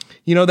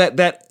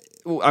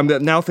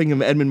now thinking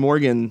of Edmund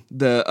Morgan,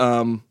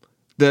 the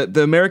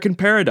American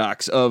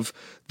paradox of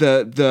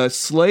the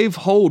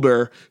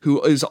slaveholder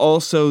who is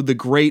also the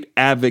great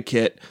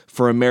advocate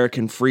for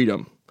American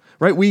freedom,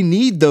 right? We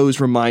need those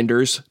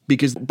reminders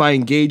because by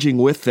engaging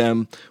with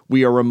them,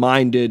 we are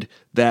reminded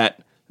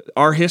that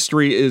our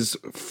history is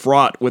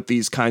fraught with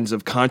these kinds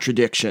of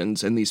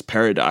contradictions and these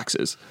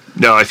paradoxes.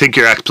 No, I think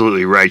you're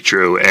absolutely right,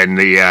 Drew. And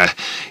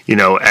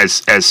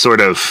as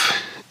sort of,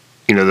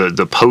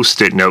 the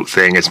Post-it note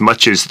thing, as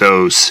much as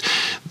those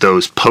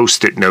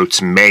Post-it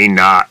notes may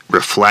not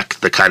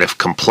reflect the kind of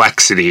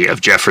complexity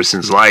of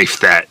Jefferson's life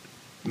that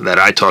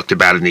I talked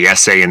about in the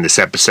essay in this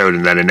episode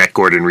and that Annette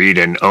Gordon Reed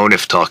and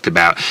Onif talked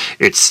about,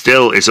 it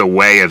still is a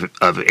way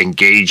of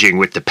engaging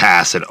with the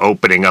past and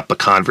opening up a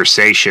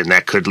conversation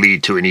that could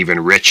lead to an even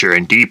richer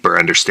and deeper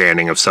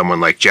understanding of someone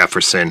like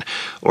Jefferson,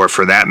 or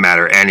for that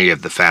matter, any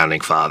of the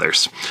founding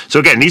fathers. So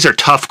again, these are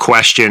tough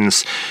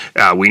questions.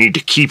 We need to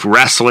keep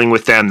wrestling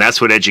with them.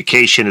 That's what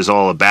education is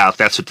all about.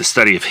 That's what the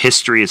study of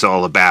history is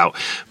all about.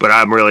 But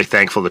I'm really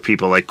thankful to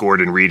people like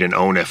Gordon Reed and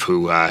Onif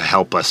who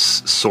help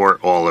us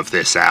sort all of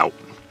this out.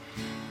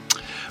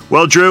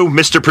 Well, Drew,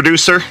 Mr.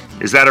 Producer,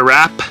 is that a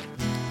wrap?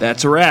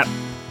 That's a wrap.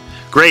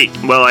 Great.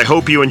 Well, I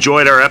hope you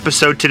enjoyed our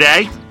episode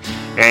today.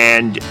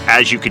 And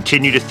as you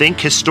continue to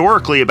think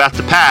historically about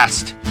the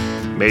past,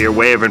 may your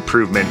way of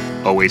improvement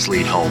always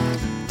lead home.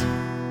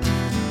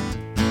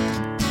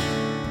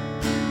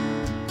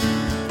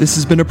 This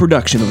has been a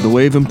production of The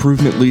Way of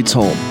Improvement Leads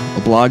Home,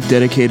 a blog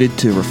dedicated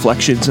to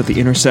reflections at the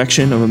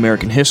intersection of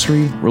American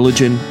history,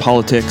 religion,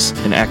 politics,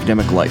 and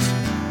academic life.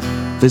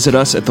 Visit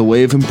us at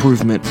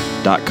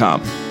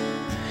thewayofimprovement.com.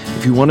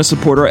 If you want to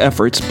support our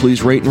efforts,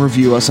 please rate and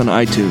review us on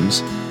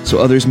iTunes so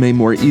others may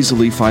more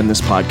easily find this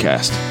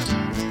podcast.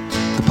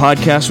 The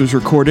podcast was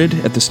recorded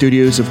at the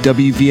studios of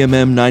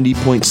WVMM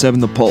 90.7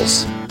 The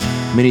Pulse.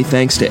 Many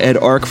thanks to Ed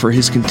Ark for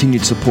his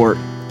continued support.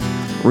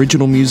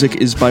 Original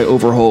music is by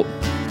Overholt.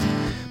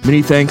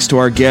 Many thanks to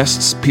our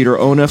guests, Peter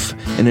Onif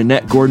and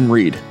Annette Gordon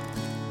Reed.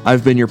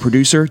 I've been your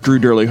producer, Drew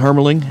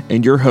Durley-Hermeling,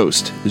 and your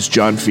host is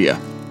John Fia.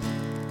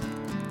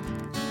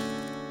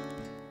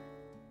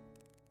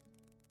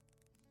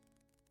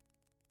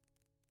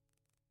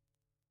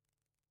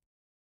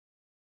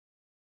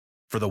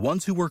 For the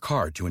ones who work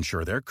hard to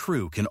ensure their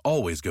crew can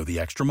always go the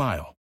extra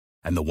mile,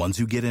 and the ones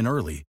who get in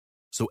early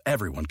so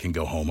everyone can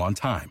go home on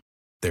time,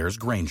 there's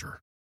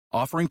Grainger,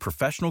 offering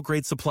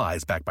professional-grade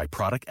supplies backed by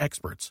product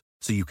experts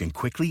so you can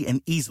quickly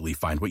and easily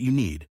find what you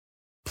need.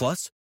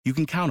 Plus, you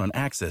can count on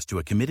access to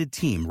a committed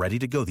team ready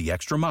to go the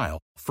extra mile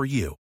for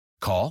you.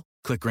 Call,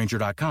 click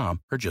Grainger.com,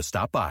 or just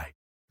stop by.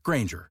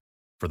 Grainger,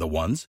 for the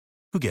ones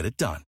who get it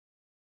done.